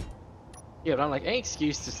guys into it. Yeah, but I'm like, any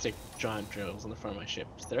excuse to stick giant drills on the front of my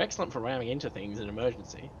ships. They're excellent for ramming into things in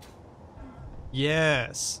emergency.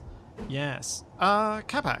 Yes. Yes.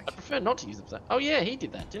 Capac. I prefer not to use them for that. Oh yeah, he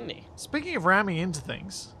did that, didn't he? Speaking of ramming into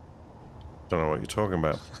things. Don't know what you're talking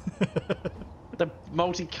about. The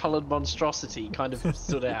multicolored monstrosity kind of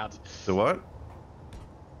stood out. The what?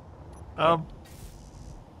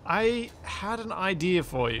 I had an idea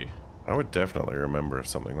for you. I would definitely remember if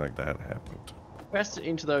something like that happened. Pressed it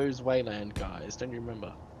into those Wayland guys, don't you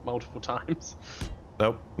remember? Multiple times.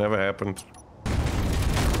 Nope, never happened.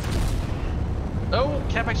 Oh,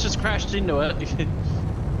 Capac's just crashed into it,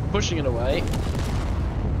 pushing it away.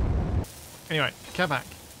 Anyway, Capac,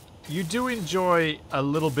 you do enjoy a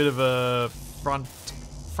little bit of a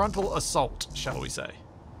frontal assault, shall we say?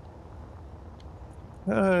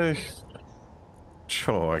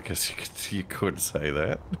 Sure, I guess you could say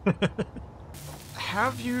that.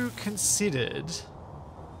 Have you considered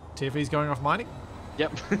TFE's going off mining?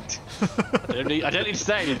 Yep. I don't need to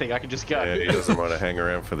say anything. I can just go. Yeah, he doesn't want to hang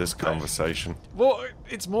around for this conversation. Well,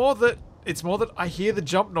 it's more that I hear the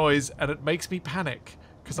jump noise and it makes me panic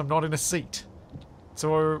because I'm not in a seat.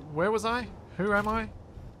 So where was I? Who am I?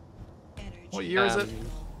 Energy. What year is it?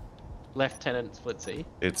 Lieutenant Splitsy.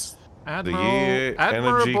 It's Admiral, the year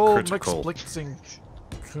Admirable energy critical. McSplixing.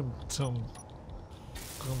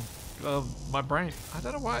 My brain. I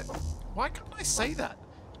don't know why. Why couldn't I say that?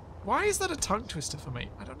 Why is that a tongue twister for me?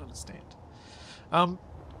 I don't understand.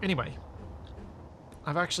 Anyway,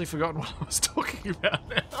 I've actually forgotten what I was talking about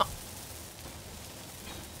now.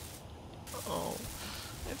 Oh,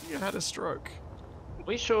 I think I had a stroke. Are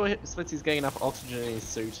we sure Splitsy's getting enough oxygen in his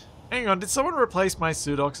suit? Hang on, did someone replace my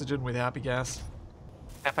suit oxygen with happy gas?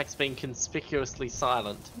 Capac's being conspicuously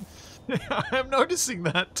silent. I'm noticing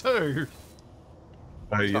that too.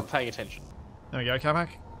 Oh, Not paying attention. There we go, Capac.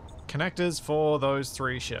 Connectors for those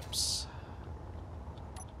 3 ships.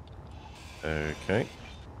 okay.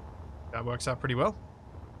 That works out pretty well.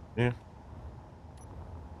 Yeah.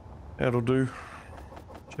 That'll do.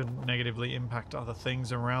 Shouldn't negatively impact other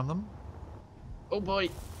things around them. Oh boy.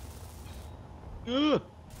 Ugh.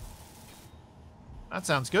 That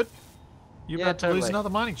sounds good. You're Yeah, about to lose totally. another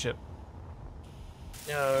mining ship.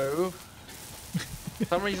 No. For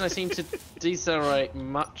some reason I seem to decelerate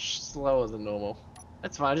much slower than normal.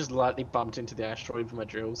 That's fine, I just lightly bumped into the asteroid with my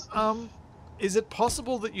drills. Is it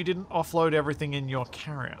possible that you didn't offload everything in your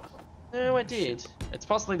carrier? No, I did. It's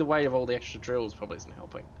possibly the weight of all the extra drills probably isn't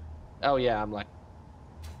helping. Oh yeah, I'm like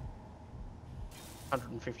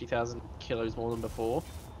 150,000 kilos more than before.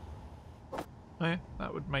 Oh, yeah,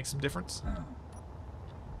 that would make some difference.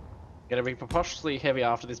 Gonna be preposterously heavy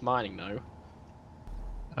after this mining though.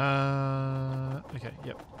 Okay,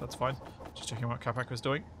 yep, that's fine. Just checking what Capac was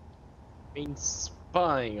doing. Been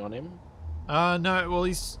spying on him. No, well,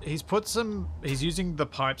 he's using the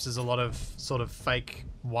pipes as a lot of sort of fake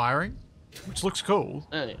wiring, which looks cool.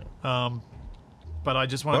 Oh yeah. But I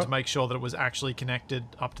just wanted What? to make sure that it was actually connected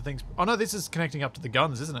up to things. Oh no, this is connecting up to the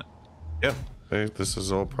guns, isn't it? Yeah. This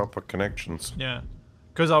is all proper connections. Yeah.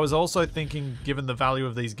 Because I was also thinking, given the value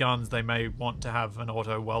of these guns, they may want to have an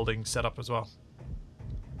auto welding setup as well.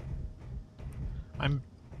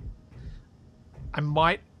 I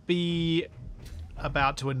might be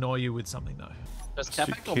about to annoy you with something though. Does So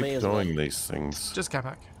Capac or keep me as well? doing these things. Just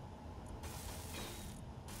Capac.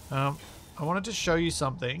 I wanted to show you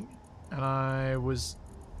something, and I was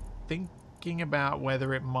thinking about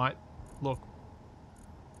whether it might look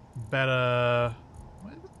better.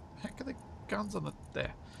 Where the heck are the guns on the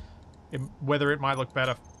there? Whether it might look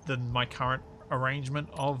better than my current arrangement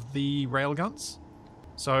of the railguns.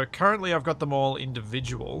 So currently I've got them all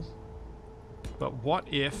individual, but what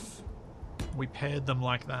if we paired them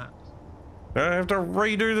like that? I have to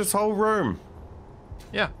redo this whole room.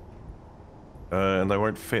 Yeah. And they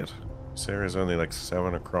won't fit. This area's only like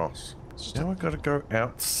 7 across. Now I've got to go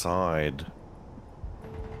outside.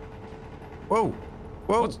 Whoa!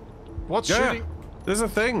 Whoa! What's Yeah, shooting? there's a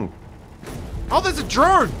thing. Oh, there's a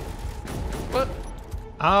drone!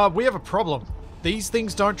 What? We have a problem. These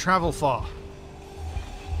things don't travel far.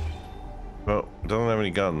 Well, it doesn't have any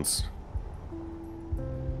guns.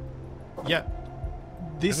 Yeah.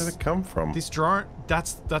 Where This did it come from? this drone,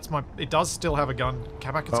 that's my. It does still have a gun.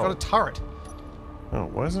 Capac, it's got Oh. a turret. Oh,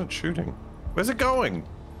 why isn't it shooting? Where's it going?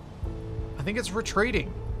 I think it's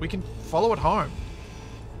retreating. We can follow it home.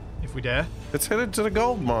 If we dare. It's headed to the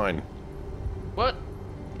gold mine. What?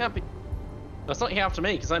 Can't be. That's not here after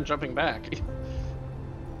me because I'm jumping back.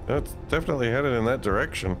 It's definitely headed in that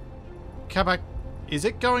direction. Capac, is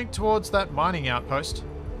it going towards that mining outpost?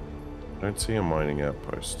 I don't see a mining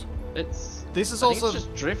outpost. It's. This is I think also it's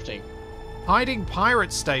just drifting. hiding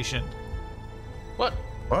pirate station. What?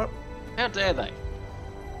 What? How dare they?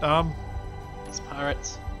 These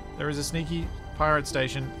pirates. There is a sneaky pirate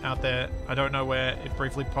station out there. I don't know where. It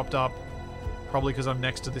briefly popped up. Probably because I'm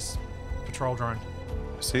next to this patrol drone.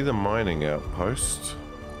 I see the mining outpost.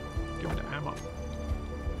 Give it ammo.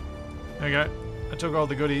 There we go. I took all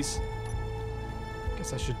the goodies.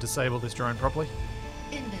 Guess I should disable this drone properly.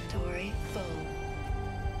 Inventory full.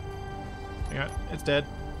 There you go. It's dead.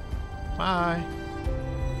 Bye.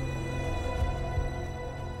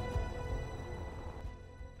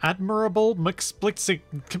 Admirable McSplitsing.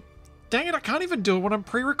 Dang it, I can't even do it when I'm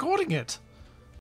pre-recording it.